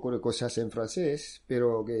querían un poco de cosas en francés,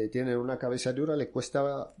 pero que tienen una cabeza dura, les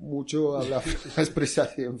cuesta mucho hablar,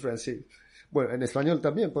 expresarse en francés. Bueno, en español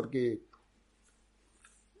también, porque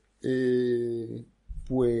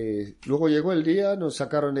pues luego llegó el día, nos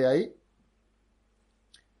sacaron de ahí.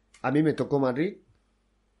 A mí me tocó Madrid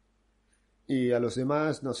y a los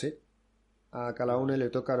demás, no sé. A cada uno le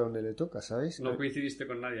toca donde le toca, ¿sabes? No coincidiste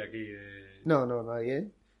con nadie aquí. No,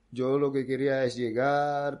 nadie. Yo lo que quería es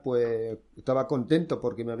llegar, pues estaba contento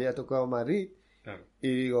porque me había tocado Madrid. Claro.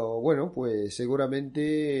 Y digo, bueno, pues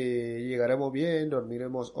seguramente llegaremos bien,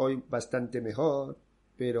 dormiremos hoy bastante mejor,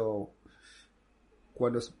 pero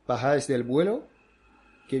cuando bajáis del vuelo,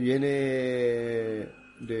 que viene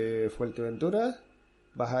de Fuerteventura,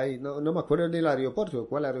 bajáis, no me acuerdo del aeropuerto,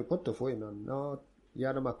 ¿cuál aeropuerto fue?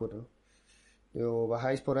 Ya no me acuerdo. Pero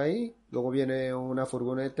bajáis por ahí, luego viene una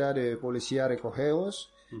furgoneta de policía a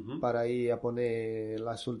recogeros para ir a poner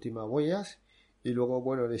las últimas huellas y luego,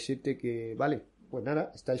 bueno, decirte que, vale, pues nada,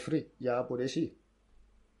 estáis free, ya podéis ir.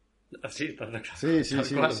 Así, estás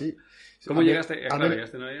claro. Sí. ¿Cómo llegaste? Claro,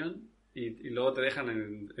 llegaste en avión y luego te dejan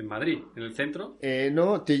en Madrid, en el centro.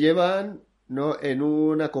 No, te llevan en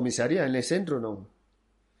una comisaría, en el centro no.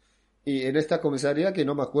 Y en esta comisaría, que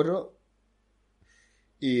no me acuerdo,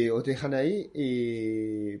 y os dejan ahí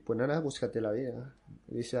y pues nada, búscate la vida.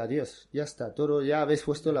 Dice adiós, ya está, todo, ya habéis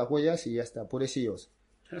puesto las huellas y ya está, pobrecillos.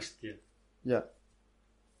 Hostia. Ya.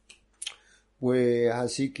 Pues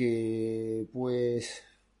así que, pues,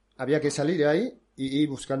 había que salir de ahí y ir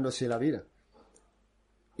buscándose la vida.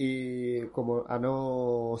 Y como a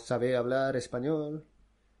no saber hablar español,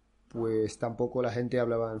 pues tampoco la gente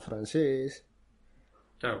hablaba en francés.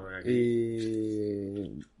 Claro, porque aquí...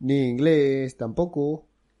 Y ni inglés tampoco.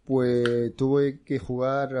 Pues tuve que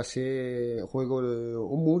jugar a ese juego de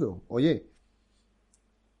un muro. Oye,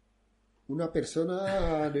 una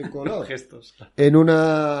persona de color. Gestos.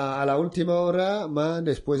 A la última hora, man,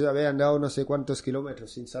 después de haber andado no sé cuántos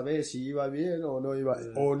kilómetros, sin saber si iba bien o no iba,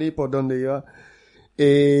 o ni por dónde iba,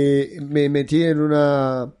 me metí en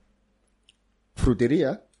una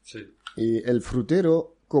frutería. Sí. Y el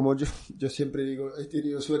frutero, como yo siempre digo, he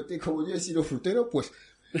tenido suerte, como yo he sido frutero, pues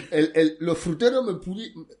los fruteros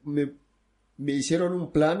me hicieron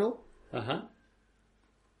un plano. Ajá.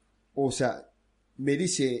 O sea, me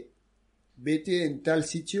dice, vete en tal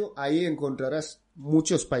sitio, ahí encontrarás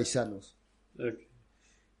muchos paisanos. Okay.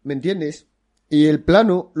 ¿Me entiendes? Y el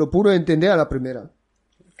plano lo pude entender a la primera.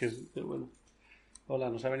 Bueno. Hola,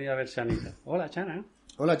 nos ha venido a ver Chanita. Hola, Chana.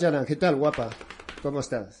 Hola, Chana, ¿qué tal, guapa? ¿Cómo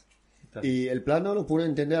estás? ¿Qué tal? Y el plano lo pude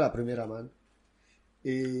entender a la primera, man.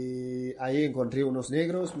 Y ahí encontré unos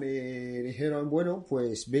negros, me dijeron, bueno,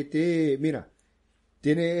 pues vete, mira,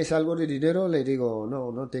 ¿tienes algo de dinero? Le digo,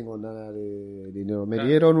 no tengo nada de dinero. Me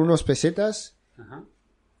dieron unos pesetas. Ajá.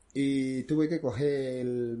 Y tuve que coger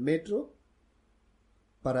el metro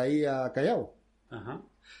para ir a Callao. Ajá.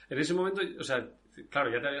 En ese momento, o sea,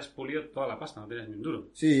 claro, ya te habías pulido toda la pasta, no tenías ni un duro.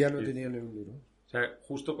 Sí, ya no tenía ni un duro. O sea,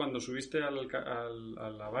 justo cuando subiste a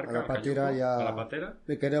la barca, A la patera a la patera,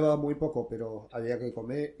 me quedaba muy poco, pero había que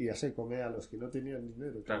comer y hacer comer a los que no tenían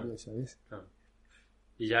dinero también, ¿sabes? Claro.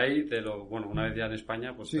 Y ya ahí una vez ya en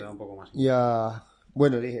España, pues Sí. te da un poco más. Ya,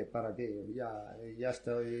 bueno, dije, ¿para qué? Ya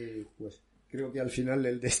estoy, pues, creo que al final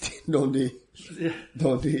del destino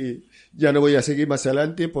donde ya no voy a seguir más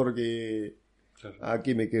adelante porque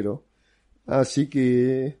aquí me quedo. Así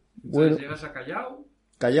que, bueno. Entonces llegas a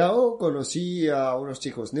Callao, conocí a unos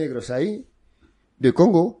chicos negros ahí, de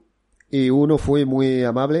Congo, y uno fue muy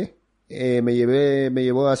amable. Me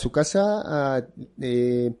llevó a su casa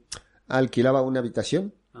alquilaba una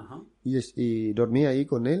habitación Ajá. y dormía ahí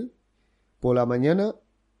con él. Por la mañana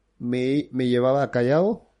me llevaba a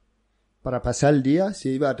Callao para pasar el día, se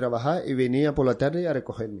iba a trabajar y venía por la tarde a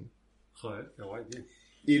recogerme. Joder, qué guay, tío.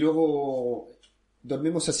 Y luego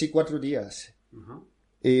dormimos así 4 días. Ajá.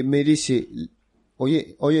 Me dice,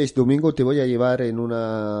 oye, hoy es domingo, te voy a llevar en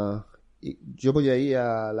una... Yo voy a ir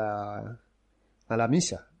a la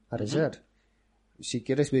misa, a rezar. Si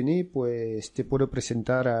quieres venir, pues te puedo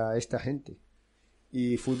presentar a esta gente.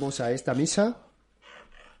 Y fuimos a esta misa.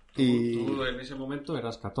 ¿Tú en ese momento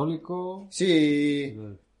eras católico? Sí,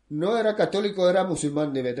 no era católico, era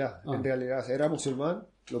musulmán de verdad. Ah. En realidad, era musulmán.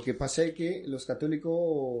 Lo que pasa es que los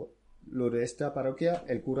católicos, lo de esta parroquia,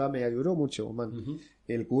 el cura me ayudó mucho, man. Ujú.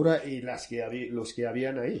 El cura y los que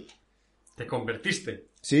habían ahí. ¿Te convertiste?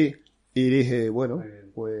 Sí, y dije, bueno, Muy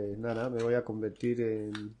bien. pues nada, me voy a convertir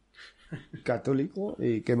en católico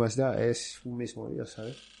y qué más da, es un mismo Dios,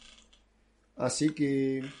 ¿sabes? Así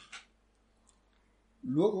que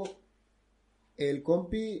luego el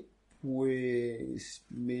compi pues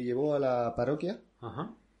me llevó a la parroquia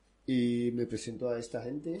Ajá. y me presentó a esta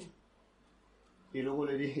gente y luego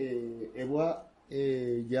le dije, Ewa,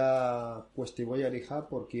 ya pues te voy a dejar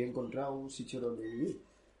porque he encontrado un sitio donde vivir,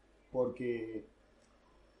 porque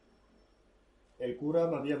el cura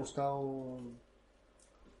me había buscado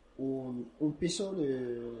un piso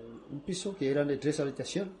que eran de 3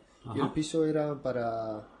 habitaciones. Ajá. Y el piso era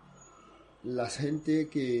para la gente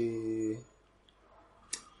que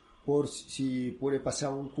por si puede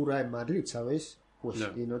pasar un cura en Madrid, ¿sabes? Pues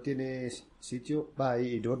Ya. y no tienes sitio, va ahí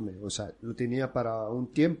y duerme. O sea, lo tenía para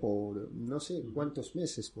un tiempo, no sé cuántos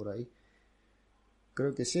meses por ahí.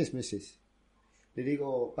 Creo que 6 meses. Le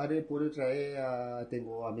digo, padre, ¿puedo traer a...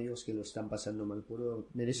 Tengo amigos que lo están pasando mal.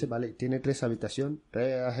 Me dice, vale, tiene 3 habitaciones,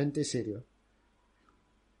 trae a gente serio.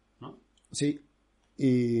 ¿No? Sí.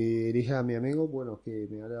 Y dije a mi amigo, bueno, que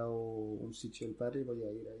me ha dado un sitio el padre, voy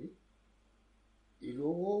a ir ahí. Y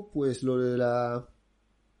luego, pues lo de la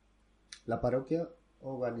parroquia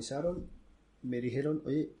organizaron, me dijeron,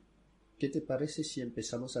 oye, ¿qué te parece si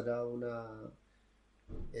empezamos a dar una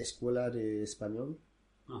escuela de español?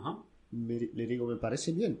 Ajá. Le digo, me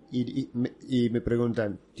parece bien. Y me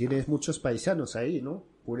preguntan, ¿tienes muchos paisanos ahí, no?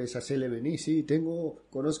 ¿Puedes hacerle venir? Sí,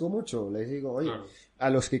 conozco mucho. Les digo, oye, Claro. a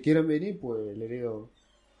los que quieran venir, pues le digo.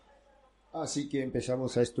 Así que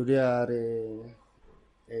empezamos a estudiar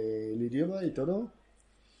el idioma y todo.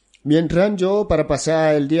 Mientras yo, para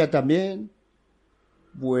pasar el día también,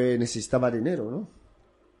 pues necesitaba dinero, ¿no?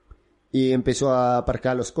 Y empezó a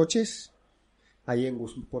aparcar los coches ahí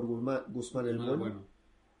por Guzmán el Bueno. Bueno.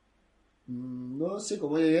 No sé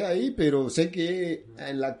cómo llegué ahí, pero sé que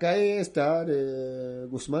en la calle está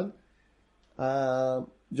Guzmán.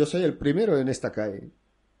 Yo soy el primero en esta calle,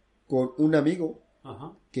 con un amigo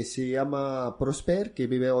Ajá. que se llama Prosper, que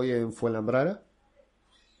vive hoy en Fuenlabrada.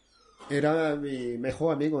 Era mi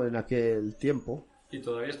mejor amigo en aquel tiempo. ¿Y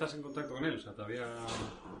todavía estás en contacto con él? O sea, todavía...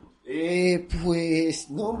 Pues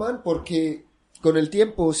no, man, porque con el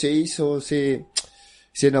tiempo se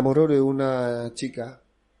enamoró de una chica,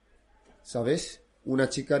 ¿sabes? Una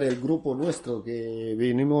chica del grupo nuestro que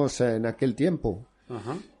vinimos en aquel tiempo.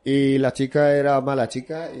 Ajá. Y la chica era mala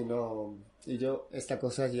chica y no... Y yo, esta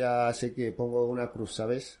cosa ya sé que pongo una cruz,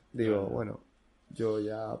 ¿sabes? Digo, bueno, yo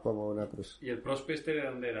ya pongo una cruz. ¿Y el Prosper este de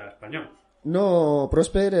dónde era? ¿Español? No,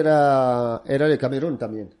 Prosper era de Camerún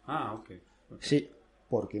también. Ah, ok. Sí,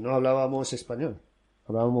 porque no hablábamos español.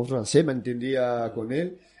 Hablábamos francés, me entendía con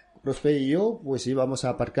él. Prosper y yo, pues íbamos a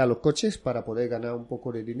aparcar los coches para poder ganar un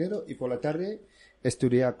poco de dinero y por la tarde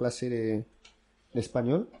estudiar clase de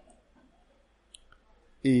español.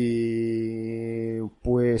 Y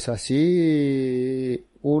pues así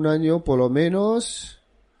un año por lo menos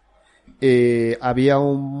había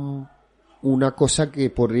una cosa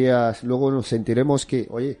que podrías, luego nos sentiremos que,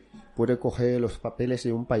 oye, puedes coger los papeles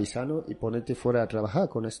de un paisano y ponerte fuera a trabajar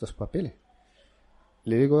con estos papeles.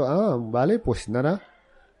 Le digo, vale, pues nada.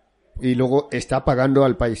 Y luego está pagando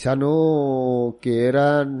al paisano que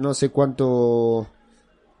era no sé cuánto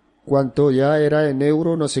ya era en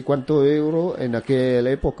euro, no sé cuánto euro en aquella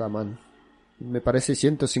época, man. Me parece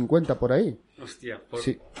 150 por ahí. Hostia,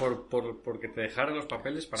 Sí. porque te dejaron los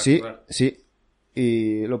papeles para Sí, jugar. sí.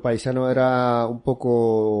 Y lo paisano era un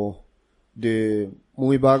poco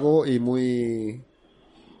muy vago y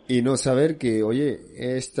no saber que, oye,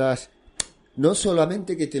 no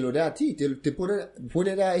solamente que te lo da a ti, te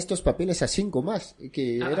pone dar estos papeles a 5 más,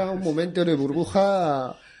 que era un momento de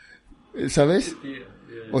burbuja, ¿sabes?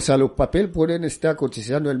 O sea, los papeles pueden estar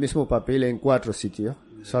cotizando el mismo papel en 4 sitios,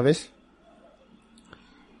 ¿sabes?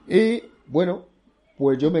 Y bueno,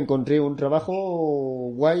 pues yo me encontré un trabajo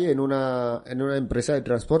guay en una empresa de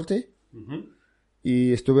transporte. Ujú.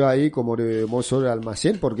 Y estuve ahí como de mozo de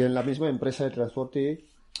almacén, porque en la misma empresa de transporte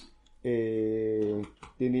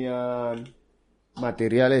tenían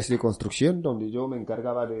materiales de construcción, donde yo me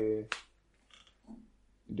encargaba de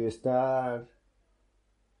estar.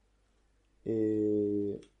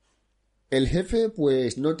 El jefe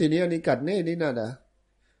pues no tenía ni carnet ni nada.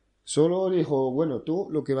 Solo dijo, bueno, tú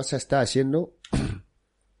lo que vas a estar haciendo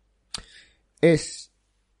es...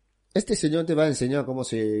 Este señor te va a enseñar cómo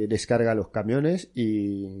se descarga los camiones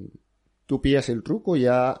y tú pillas el truco y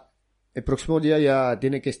ya el próximo día ya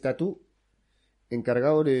tiene que estar tú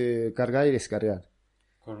encargado de cargar y descargar.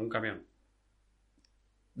 Con un camión.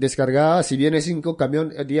 Descargar, si viene 5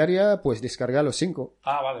 camiones diaria, pues descargar los 5,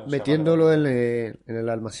 Ah, vale. metiéndolo vale. en el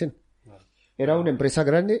almacén. Vale. Era una empresa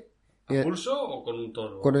grande. ¿A pulso o con un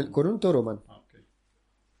toro? Con un toro, man. Ah, ok.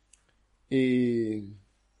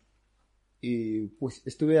 Y pues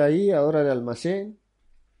estuve ahí ahora de almacén.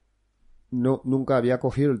 No, nunca había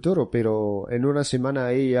cogido el toro, pero en una semana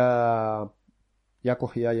ahí ya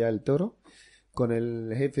cogía ya el toro con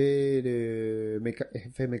el jefe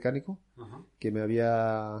mecánico Ajá. que me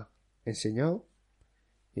había enseñado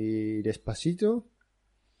y despacito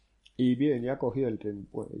y bien, ya cogí el tren,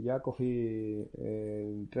 pues, ya cogí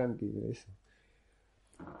el tranqui, eso.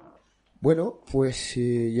 Bueno, pues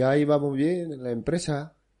ya íbamos bien en la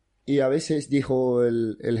empresa y a veces dijo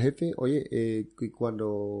el jefe, oye, que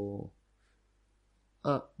cuando...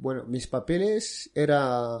 Ah, bueno, mis papeles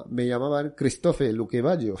me llamaban Christophe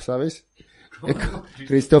Luquevallo, ¿sabes?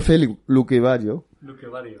 Christophe Luquevallo.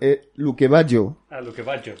 Luquevario. Luquevallo. Ah,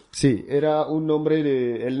 Luquevallo. Sí, era el nombre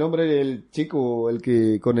del chico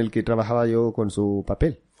con el que trabajaba yo con su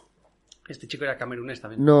papel. Este chico era camerunés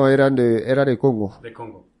también. No, era de Congo. De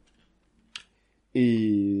Congo.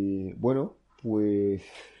 Y bueno, pues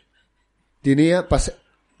tenía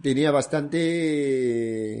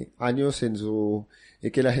bastante años en su...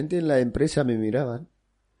 que la gente en la empresa me miraban.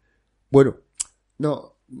 Bueno,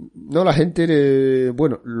 no la gente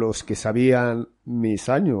bueno, los que sabían mis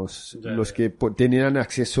años, los que tenían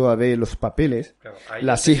acceso a ver los papeles, Claro,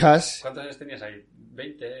 las hijas... ¿Cuántos años tenías ahí?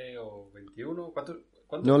 ¿20 o 21? ¿Cuántos?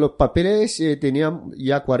 No, los papeles tenían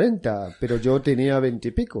ya 40, pero yo tenía 20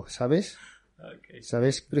 y pico, ¿sabes? Okay.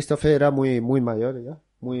 ¿Sabes? Christopher era muy mayor ya,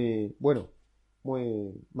 muy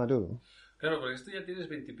muy maduro. Claro, porque esto ya tienes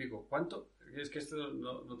 20 y pico. ¿Cuánto? Es que esto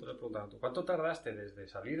no te lo he preguntado. ¿Cuánto tardaste desde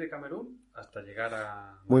salir de Camerún hasta llegar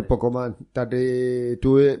a... Muy poco más.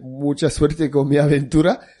 Tuve mucha suerte con mi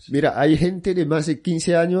aventura. Mira, hay gente de más de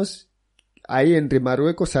 15 años ahí entre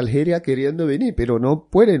Marruecos, Algeria queriendo venir, pero no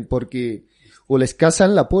pueden porque o les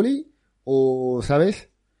casan la poli o, ¿sabes?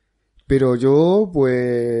 Pero yo,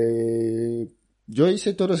 pues, yo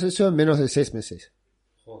hice todo eso en menos de 6 meses.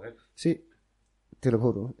 Joder. Sí, te lo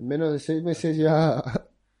juro. En menos de 6 meses ya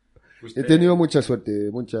 ¿Fuiste... he tenido mucha suerte.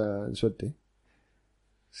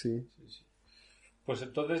 Sí. Pues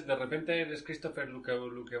entonces, de repente eres Christopher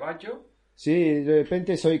Luquevallo. Sí, de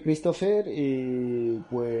repente soy Christopher y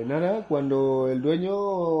pues nada, cuando el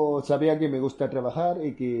dueño sabía que me gusta trabajar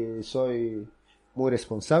y que soy muy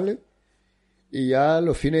responsable. Y ya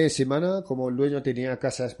los fines de semana, como el dueño tenía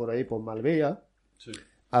casas por ahí, por Marbella, Sí.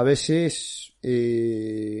 a veces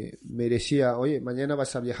me decía, oye, mañana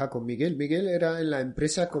vas a viajar con Miguel. Miguel era en la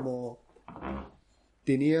empresa como...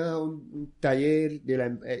 Tenía un taller,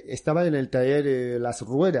 estaba en el taller de las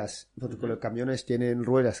ruedas, porque los camiones tienen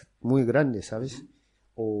ruedas muy grandes, ¿sabes?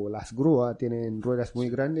 O las grúas tienen ruedas muy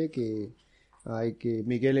grandes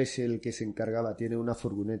Miguel es el que se encargaba, tiene una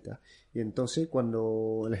furgoneta. Y entonces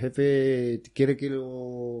cuando el jefe quiere que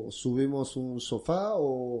subimos un sofá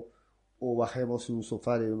o bajemos un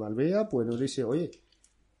sofá de Marbella, pues nos dice, oye,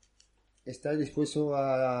 ¿estás dispuesto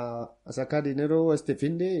a sacar dinero este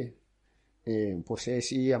fin de...? Pues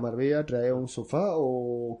es ir a Marbella, traer un sofá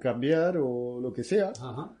o cambiar o lo que sea.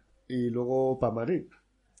 Ajá. Y luego para Madrid.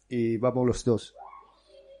 Y vamos los dos.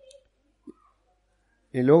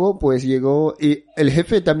 Y luego pues llegó... Y el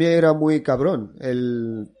jefe también era muy cabrón.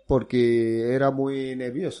 Porque era muy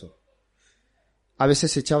nervioso. A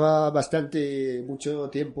veces echaba mucho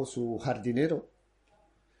tiempo su jardinero.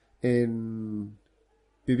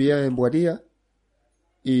 Vivía en Boadilla.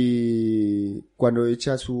 Y cuando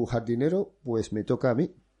echa su jardinero, pues me toca a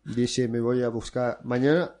mí. Dice, me voy a buscar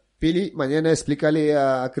mañana. Pili, mañana explícale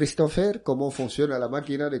a Christopher cómo funciona la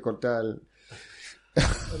máquina de cortar.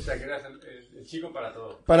 O sea, que eras el chico para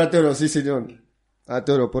todo. Para todo, sí, señor. A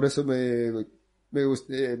todo, por eso me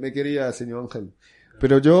quería, señor Ángel.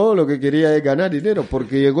 Pero yo lo que quería es ganar dinero,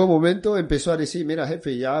 porque llegó un momento, empezó a decir, mira,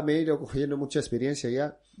 jefe, ya me he ido cogiendo mucha experiencia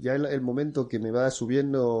ya. Ya el momento que me va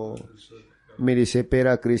subiendo, me dice,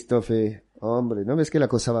 espera, Christopher, hombre, ¿no ves que la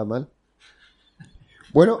cosa va mal?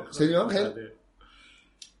 Bueno, señor Ángel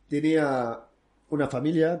tenía una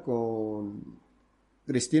familia con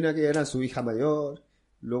Cristina, que era su hija mayor.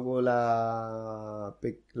 Luego la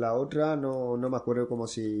otra, no me acuerdo cómo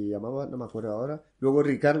se llamaba, no me acuerdo ahora. Luego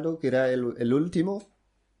Ricardo, que era el último.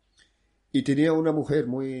 Y tenía una mujer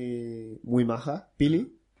muy, muy maja,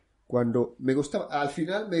 Pili. Cuando me gustaba, al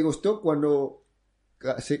final me gustó cuando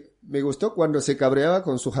se cabreaba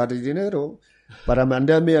con su jardinero para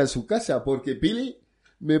mandarme a su casa, porque Pili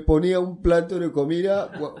me ponía un plato de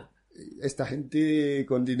comida. Esta gente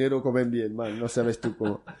con dinero comen bien, man, no sabes tú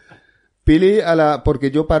cómo. Pili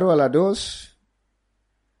porque yo paro a las 2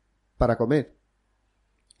 para comer.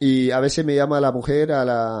 Y a veces me llama la mujer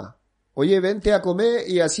oye, vente a comer,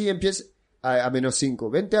 y así empieza a -5.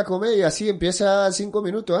 Vente a comer y así empieza 5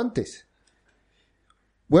 minutos antes.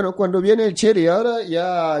 Bueno, cuando viene el Cherry ahora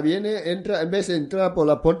ya entra, en vez de entrar por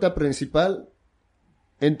la puerta principal,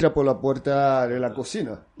 entra por la puerta de la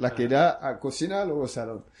cocina, la que da a cocina, luego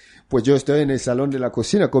salón. Pues yo estoy en el salón de la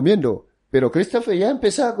cocina comiendo. Pero Christopher ya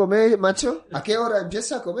empieza a comer, macho. ¿A qué hora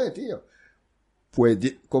empieza a comer, tío? Pues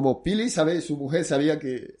como Pili su mujer sabía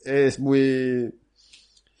que es muy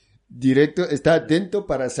directo, está atento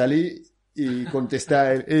para salir y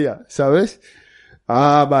contestar ella, ¿sabes?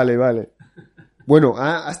 Ah, vale. Bueno,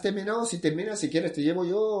 ¿has terminado? Si terminas, si quieres, te llevo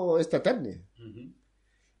yo esta tarde.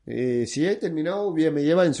 Si he terminado, bien, me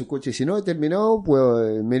lleva en su coche. Si no he terminado,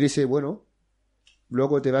 pues me dice, bueno,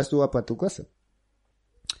 luego te vas tú para tu casa.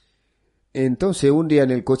 Entonces, un día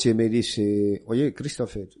en el coche me dice, oye,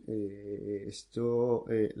 Christopher,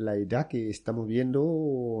 la edad que estamos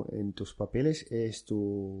viendo en tus papeles, ¿es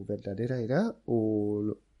tu verdadera edad?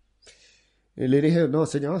 Le dije, no,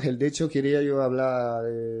 señor Ángel, de hecho quería yo hablar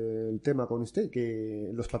del tema con usted, que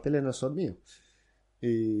los papeles no son míos.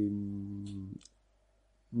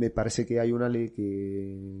 Me parece que hay una ley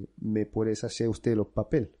que me puedes hacer usted los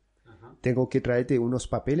papeles. Tengo que traerte unos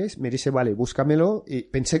papeles. Me dice, vale, búscamelo. Y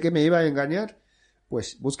pensé que me iba a engañar.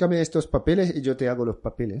 Pues búscame estos papeles y yo te hago los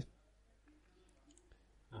papeles.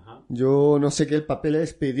 Yo no sé qué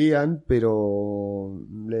papeles pedían, pero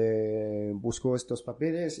le busco estos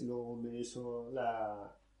papeles y luego me hizo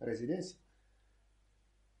la residencia.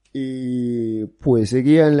 Y pues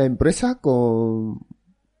seguía en la empresa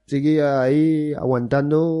seguía ahí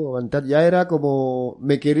aguantando. Ya era como,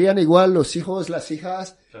 me querían igual los hijos, las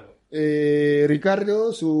hijas. Claro.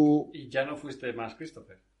 Ricardo, Y ya no fuiste más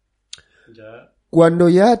Christopher. Cuando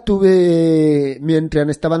ya mientras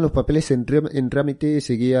estaban los papeles en trámite,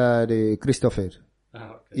 seguía de Christopher.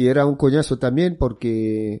 Okay. Y era un coñazo también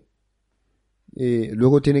porque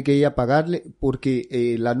luego tiene que ir a pagarle,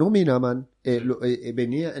 porque la nómina,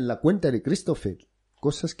 venía en la cuenta de Christopher.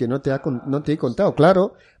 Cosas que no te he contado.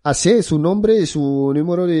 Claro, hace su nombre, su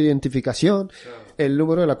número de identificación, claro. El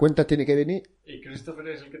número de la cuenta tiene que venir. Y Christopher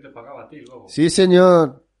es el que te pagaba a ti luego. Sí,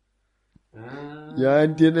 señor. Ya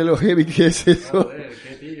entiende lo heavy que es eso. Joder,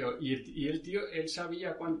 qué tío. ¿Y el tío, él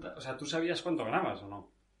sabía cuánta... O sea, ¿tú sabías cuánto ganabas o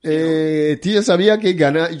no? Tío sabía que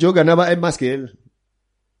yo ganaba más que él.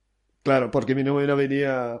 Claro, porque mi nómina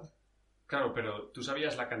venía... Claro, pero ¿tú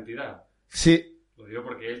sabías la cantidad? Sí. Lo digo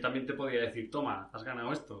porque él también te podía decir, toma, has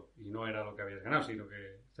ganado esto. Y no era lo que habías ganado, sino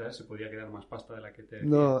que, ¿sabes? Se podía quedar más pasta de la que te decía.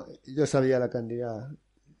 No, yo sabía la cantidad.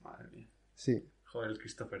 Madre mía. Sí. Joder, el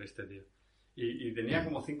Christopher tío. Y tenía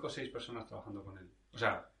como 5 o 6 personas trabajando con él. O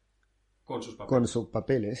sea, con sus papeles. Con sus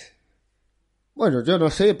papeles. Bueno, yo no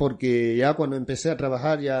sé, porque ya cuando empecé a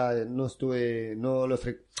trabajar ya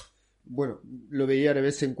bueno, lo veía de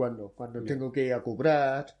vez en cuando tengo que ir a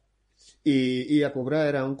cobrar. Y a cobrar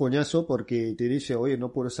era un coñazo porque te dice, oye,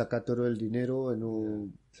 no puedo sacar todo el dinero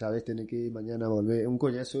 ¿sabes? Tiene que ir mañana a volver. Un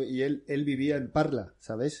coñazo. Y él vivía en Parla,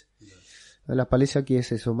 ¿sabes? La paliza aquí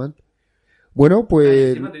es eso, man. Bueno, pues...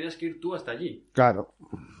 Encima tenías que ir tú hasta allí. Claro.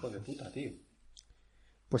 Hijo de puta, tío.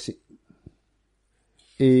 Pues sí.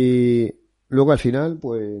 Y luego al final,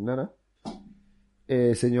 pues nada.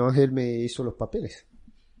 El señor Ángel me hizo los papeles.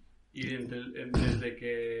 Y desde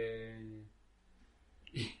que...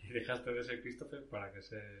 Y dejaste de ser Christopher para que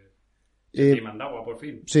se mandaba por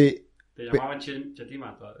fin. Sí. ¿Te llamaban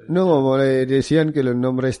Chetima? No, decían que el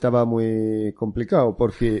nombre estaba muy complicado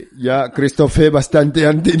porque ya Christopher bastante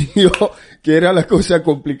han tenido que era la cosa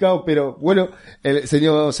complicada, pero bueno, el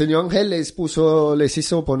señor Ángel les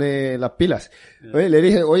hizo poner las pilas. Oye, le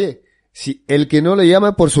dije, oye, si el que no le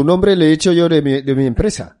llama por su nombre le he hecho yo de mi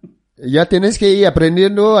empresa. Ya tenés que ir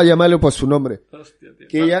aprendiendo a llamarlo por su nombre. Hostia, tío.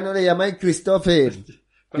 Que ya no le llamáis Christopher.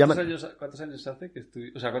 ¿Cuántos años hace que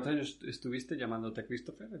 ¿cuántos años estuviste llamándote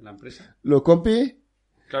Christopher en la empresa? Los compis,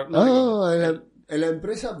 Claro, no, En la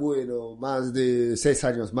empresa, bueno, más de 6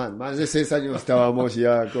 años más. Más de 6 años estábamos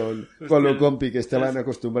ya con los compis que estaban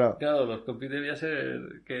acostumbrados. Claro, los compis debía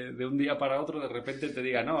ser que de un día para otro de repente te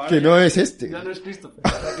digan, no, ahora que no es este. Ya no es Christopher,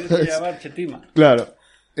 ahora tienes que llamar Chetima. Claro.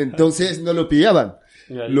 Entonces no lo pillaban.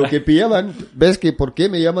 Lo que pillaban, ves que por qué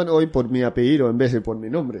me llaman hoy por mi apellido en vez de por mi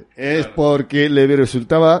nombre. Es Claro. porque le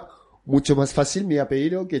resultaba mucho más fácil mi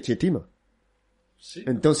apellido que Chetima. Sí.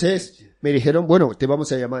 Entonces me dijeron, bueno, te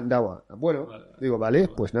vamos a llamar Dawa. Bueno, digo, vale,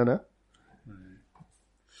 pues nada.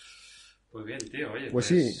 Pues bien, tío, oye, Pues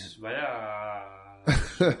sí. Vaya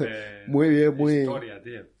Muy bien, muy historia,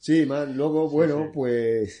 tío. Sí, man, luego, bueno, sí.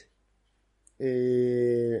 pues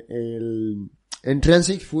en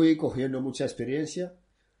Transit fui cogiendo mucha experiencia,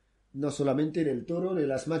 no solamente del toro, de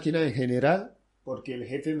las máquinas en general, porque el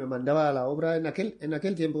jefe me mandaba a la obra, en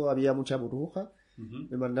aquel tiempo había mucha burbuja,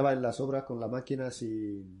 me mandaba en las obras con las máquinas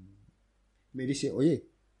y me dice, oye,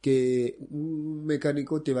 que un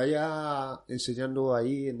mecánico te vaya enseñando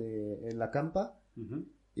ahí en la campa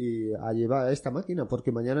y a llevar esta máquina,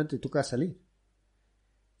 porque mañana te toca salir.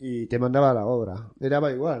 Y te mandaba a la obra. Me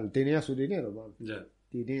daba igual, tenía su dinero, man. Yeah.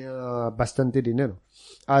 Tenía bastante dinero.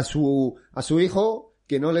 A su hijo,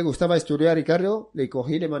 que no le gustaba estudiar Ricardo, le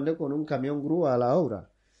cogí y le mandé con un camión grúa a la obra.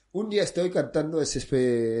 Un día estoy cantando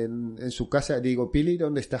en su casa, digo, Pili,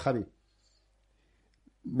 ¿dónde está Javi?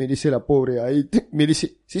 Me dice la pobre ahí, me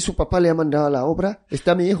dice, si su papá le ha mandado a la obra,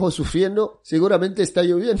 está mi hijo sufriendo, seguramente está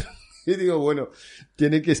lloviendo. Y digo, bueno,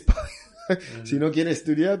 tiene que espabilar. Si no quiere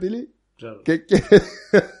estudiar, Pili, Claro. ¿qué quiere?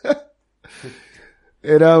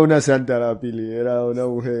 Era una santa la Pili, era una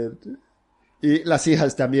mujer. Y las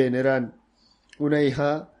hijas también eran una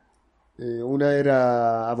hija, una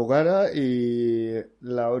era abogada y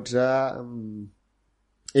la otra,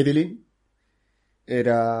 Evelyn,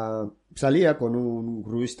 salía con un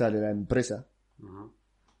gruista de la empresa. Uh-huh.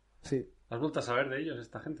 Sí. ¿Has vuelto a saber de ellos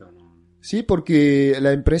esta gente o no? Sí, porque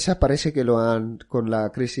la empresa parece que con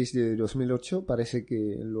la crisis de 2008, parece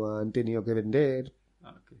que lo han tenido que vender.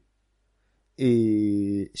 Okay.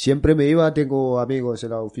 Y siempre tengo amigos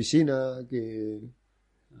en la oficina,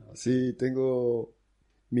 sí, tengo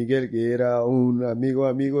Miguel, que era un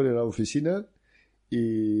amigo de la oficina,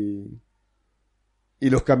 y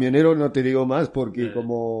los camioneros no te digo más, porque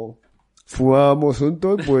como fumábamos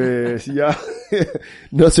juntos, pues ya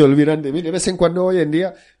no se olvidan de mí. De vez en cuando hoy en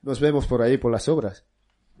día nos vemos por ahí, por las obras.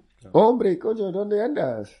 Claro. Hombre, coño, ¿dónde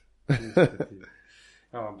andas?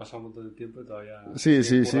 Claro, han pasado un montón de tiempo y todavía sí.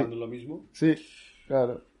 lo mismo. Sí,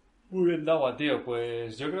 claro. Muy bien, Dawa, tío.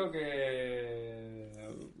 Pues yo creo que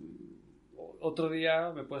otro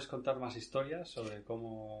día me puedes contar más historias sobre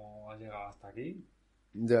cómo has llegado hasta aquí.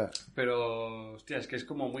 Ya. Pero, hostia, es que es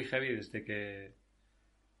como muy heavy desde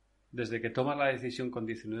que tomas la decisión con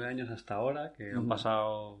 19 años hasta ahora, que han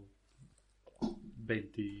pasado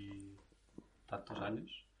 20 y tantos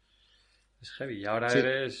años. Es heavy. Y ahora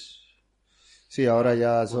eres... Sí, ahora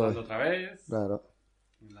ya soy... otra vez. Claro.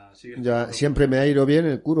 Ya siempre me ha ido bien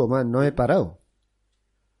el curo, man. No he parado.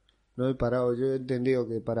 Yo he entendido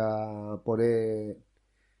que para poder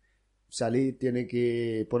salir tiene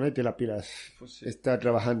que ponerte las pilas. Pues sí. Está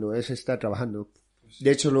trabajando. Pues sí.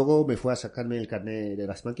 De hecho, luego me fue a sacarme el carnet de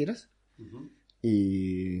las máquinas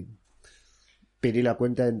y pedí la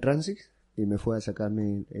cuenta en Transit y me fue a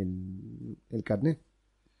sacarme el carnet.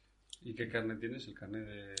 ¿Y qué carnet tienes? El carnet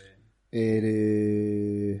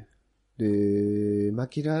de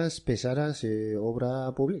máquinas pesadas,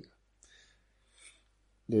 obra pública,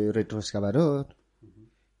 de retroexcavador.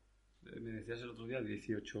 Me decías el otro día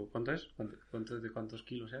 18. ¿Cuánto es? ¿De cuántos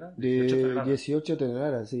kilos era? 18 toneladas. 18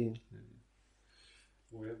 toneladas, sí.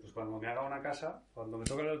 Muy bien, pues cuando me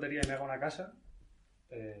toque la lotería y me haga una casa,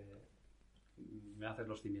 me haces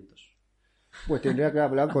los cimientos. Pues tendría que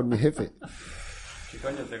hablar con mi jefe. ¿Qué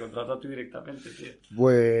coño? Te contrato a ti directamente, tío.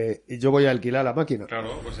 Pues yo voy a alquilar la máquina.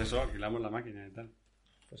 Claro, pues eso, alquilamos la máquina y tal.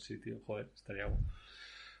 Pues sí, tío, joder, estaría bueno.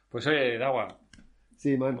 Pues oye, Dawa.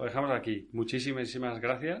 Sí, man. Lo dejamos aquí. Muchísimas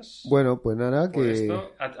gracias. Bueno, pues nada, por que...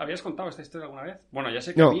 esto. ¿Habías contado esta historia alguna vez? Bueno, ya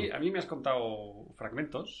sé que no. a mí me has contado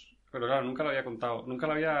fragmentos, pero claro, nunca lo había contado.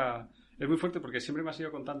 Es muy fuerte porque siempre me has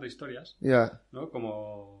ido contando historias. Ya. ¿No?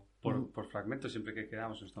 Como por fragmentos, siempre que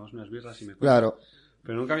quedamos, nos tomamos unas birras y me cuentas. Claro.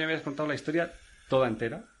 Pero nunca me habías contado la historia toda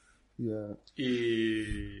entera. Ya.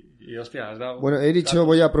 Y hostia, has dado... Bueno, he dicho,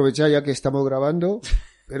 voy a aprovechar ya que estamos grabando,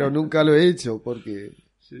 pero nunca lo he hecho porque...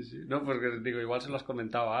 Sí. No, porque digo, igual se lo has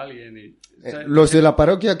comentado a alguien y... los de la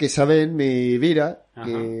parroquia que saben mi vida,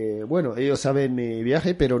 que bueno, ellos saben mi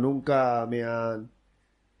viaje, pero nunca me han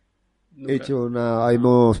hecho nada,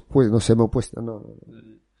 nos hemos puesto, no.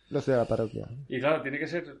 Los de la parroquia. Y claro, tiene que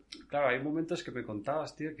ser... Claro, hay momentos que me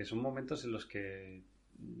contabas, tío, que son momentos en los que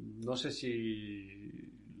no sé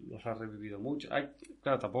si los has revivido mucho.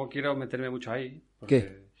 Claro, tampoco quiero meterme mucho ahí. Porque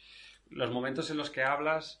 ¿Qué? los momentos en los que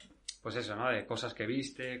hablas, pues eso, ¿no? De cosas que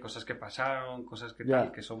viste, cosas que pasaron, cosas que Ya.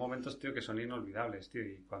 tal, que son momentos, tío, que son inolvidables, tío.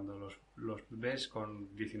 Y cuando los ves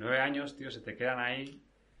con 19 años, tío, se te quedan ahí...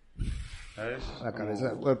 ¿Sabes? La Como-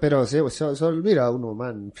 cabeza. Bueno, pero sí, se olvida uno,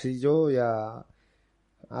 man. Si yo ya...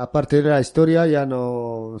 Aparte de la historia, ya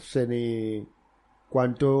no sé ni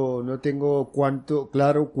cuánto... No tengo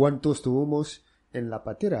claro cuánto estuvimos en la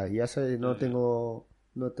patera. Ya sé, no tengo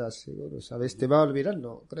notas seguras. ¿Sabes? Te va a olvidar,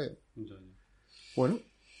 no, creo. Bueno,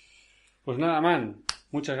 Pues nada, man.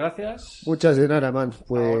 Muchas gracias. muchas de nada, man.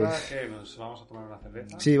 Ahora Pues que nos vamos a tomar una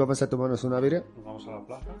cerveza. sí, vamos a tomarnos una birra. Nos vamos a la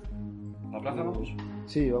plaza. ¿A la plaza vamos?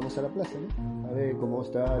 Sí, vamos a la plaza, ¿no? A ver cómo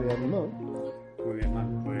está de animado. Muy bien,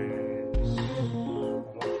 man. Pues...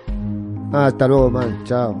 Hasta luego, man.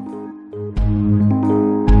 Chao.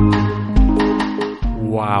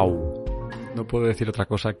 ¡Wow! No puedo decir otra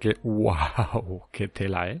cosa que ¡wow! ¡Qué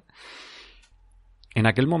tela, eh! En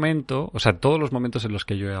aquel momento, o sea, todos los momentos en los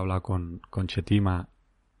que yo he hablado con Chetima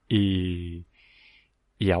y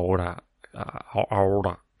ahora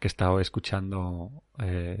que he estado escuchando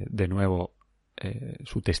de nuevo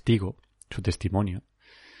su testimonio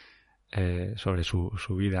sobre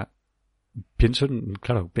su vida, pienso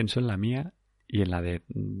en la mía y en la de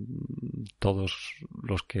todos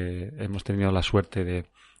los que hemos tenido la suerte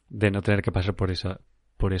de no tener que pasar por eso.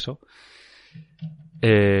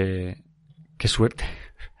 Qué suerte,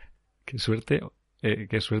 qué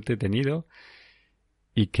suerte he tenido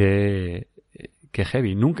y qué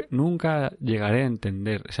heavy. Nunca llegaré a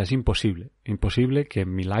entender, o sea, es imposible que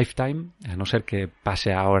en mi lifetime, a no ser que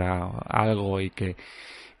pase ahora algo y que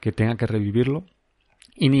tenga que revivirlo,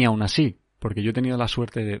 y ni aún así, porque yo he tenido la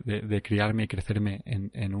suerte de criarme y crecerme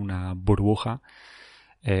en una burbuja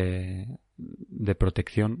de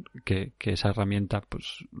protección que esa herramienta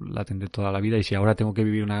pues la tendré toda la vida, y si ahora tengo que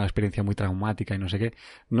vivir una experiencia muy traumática y no sé qué,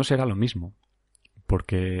 no será lo mismo,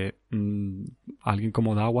 porque alguien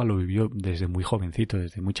como Dawa lo vivió desde muy jovencito,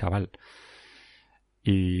 desde muy chaval,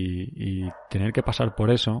 y tener que pasar por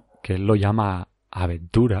eso, que él lo llama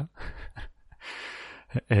aventura,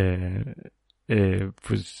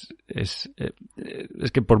 pues es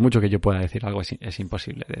que por mucho que yo pueda decir algo es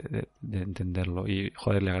imposible de entenderlo, y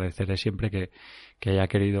joder, le agradeceré siempre que haya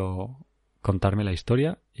querido contarme la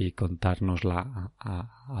historia y contárnosla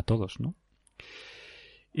a todos, ¿no?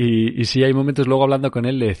 Y sí, hay momentos, luego hablando con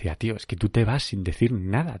él le decía, tío, es que tú te vas sin decir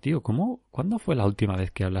nada, tío, ¿cuándo fue la última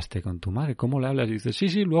vez que hablaste con tu madre? ¿Cómo le hablas? Y dice,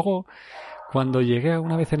 sí, luego cuando llegué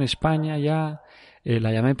una vez en España ya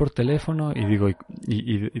la llamé por teléfono y digo,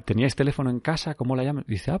 ¿y tenías teléfono en casa? ¿Cómo la llamas?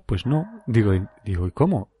 Y dice, pues no. Digo, ¿y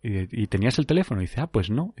cómo? ¿Y tenías el teléfono? Y dice, pues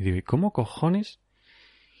no. Y digo, ¿y cómo cojones?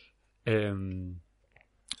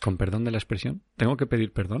 Con perdón de la expresión, ¿tengo que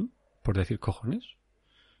pedir perdón por decir cojones?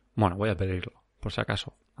 Bueno, voy a pedirlo, por si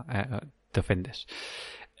acaso te ofendes.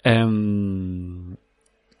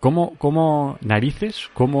 ¿Cómo narices?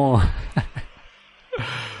 ¿Cómo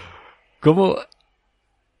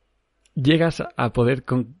llegas a poder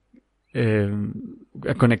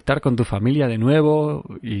a conectar con tu familia de nuevo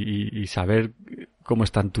y saber cómo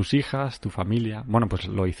están tus hijas, tu familia? Bueno, pues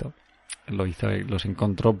lo hizo y los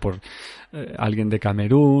encontró por alguien de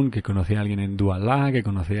Camerún, que conocía a alguien en Douala, que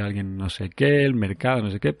conocía a alguien no sé qué, el mercado,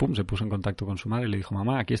 no sé qué, pum, se puso en contacto con su madre y le dijo,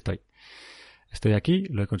 mamá, aquí estoy aquí,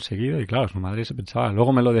 lo he conseguido. Y claro, su madre se pensaba,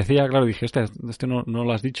 luego me lo decía, claro, dije, esto no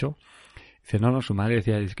lo has dicho. Dice, no, su madre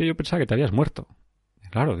decía, es que yo pensaba que te habías muerto. Y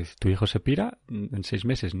claro, dice, tu hijo se pira en 6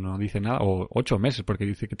 meses, no dice nada, o 8 meses, porque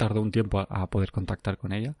dice que tardó un tiempo a poder contactar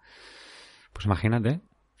con ella. Pues imagínate,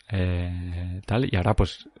 tal, y ahora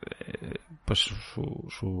pues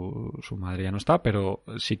su madre ya no está, pero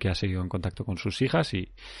sí que ha seguido en contacto con sus hijas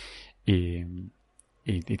y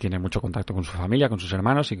tiene mucho contacto con su familia, con sus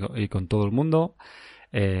hermanos y con todo el mundo.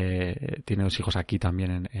 Tiene 2 hijos aquí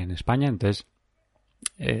también en España, entonces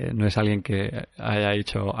no es alguien que haya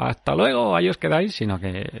dicho hasta luego, ahí os quedáis, sino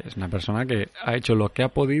que es una persona que ha hecho lo que ha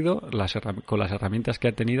podido con las herramientas que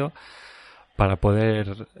ha tenido para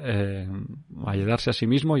poder ayudarse a sí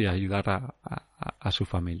mismo y ayudar a su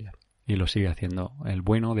familia, y lo sigue haciendo el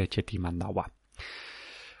bueno de Chetima Dawa.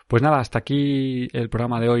 Pues nada, hasta aquí el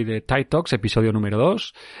programa de hoy de Thai Talks, episodio número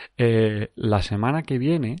 2. La semana que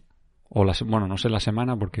viene, bueno, no sé la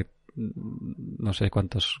semana porque no sé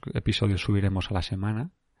cuántos episodios subiremos a la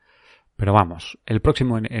semana, pero vamos, en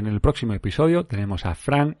el próximo episodio tenemos a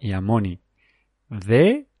Fran y a Moni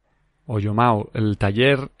de Oyomao, el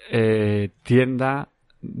taller tienda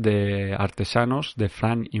de artesanos, de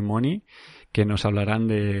Fran y Moni, que nos hablarán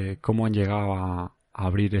de cómo han llegado a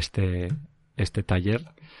abrir este taller.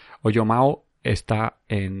 Oyomao está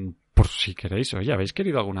por si queréis, oye, ¿has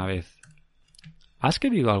querido alguna vez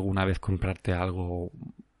comprarte algo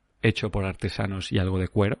hecho por artesanos y algo de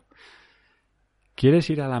cuero? ¿Quieres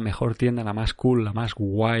ir a la mejor tienda, la más cool, la más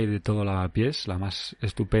guay de todo Lavapiés, la más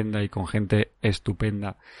estupenda y con gente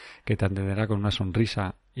estupenda que te atenderá con una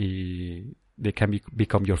sonrisa y they can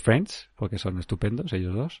become your friends, porque son estupendos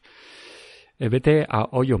ellos dos? Vete a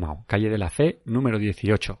Oyomao, calle de la C, número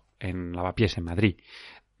 18, en Lavapiés, en Madrid.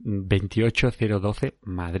 28012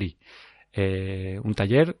 Madrid. Un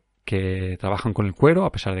taller que trabajan con el cuero,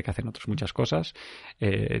 a pesar de que hacen otras muchas cosas.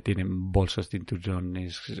 Tienen bolsos,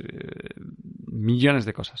 cinturones, millones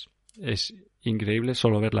de cosas. Es increíble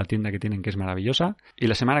solo ver la tienda que tienen, que es maravillosa. Y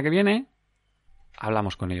la semana que viene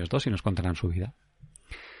hablamos con ellos dos y nos contarán su vida.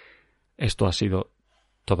 Esto ha sido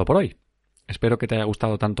todo por hoy. Espero que te haya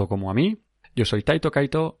gustado tanto como a mí. Yo soy Taito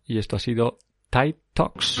Kaito y esto ha sido Tai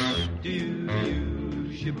Talks.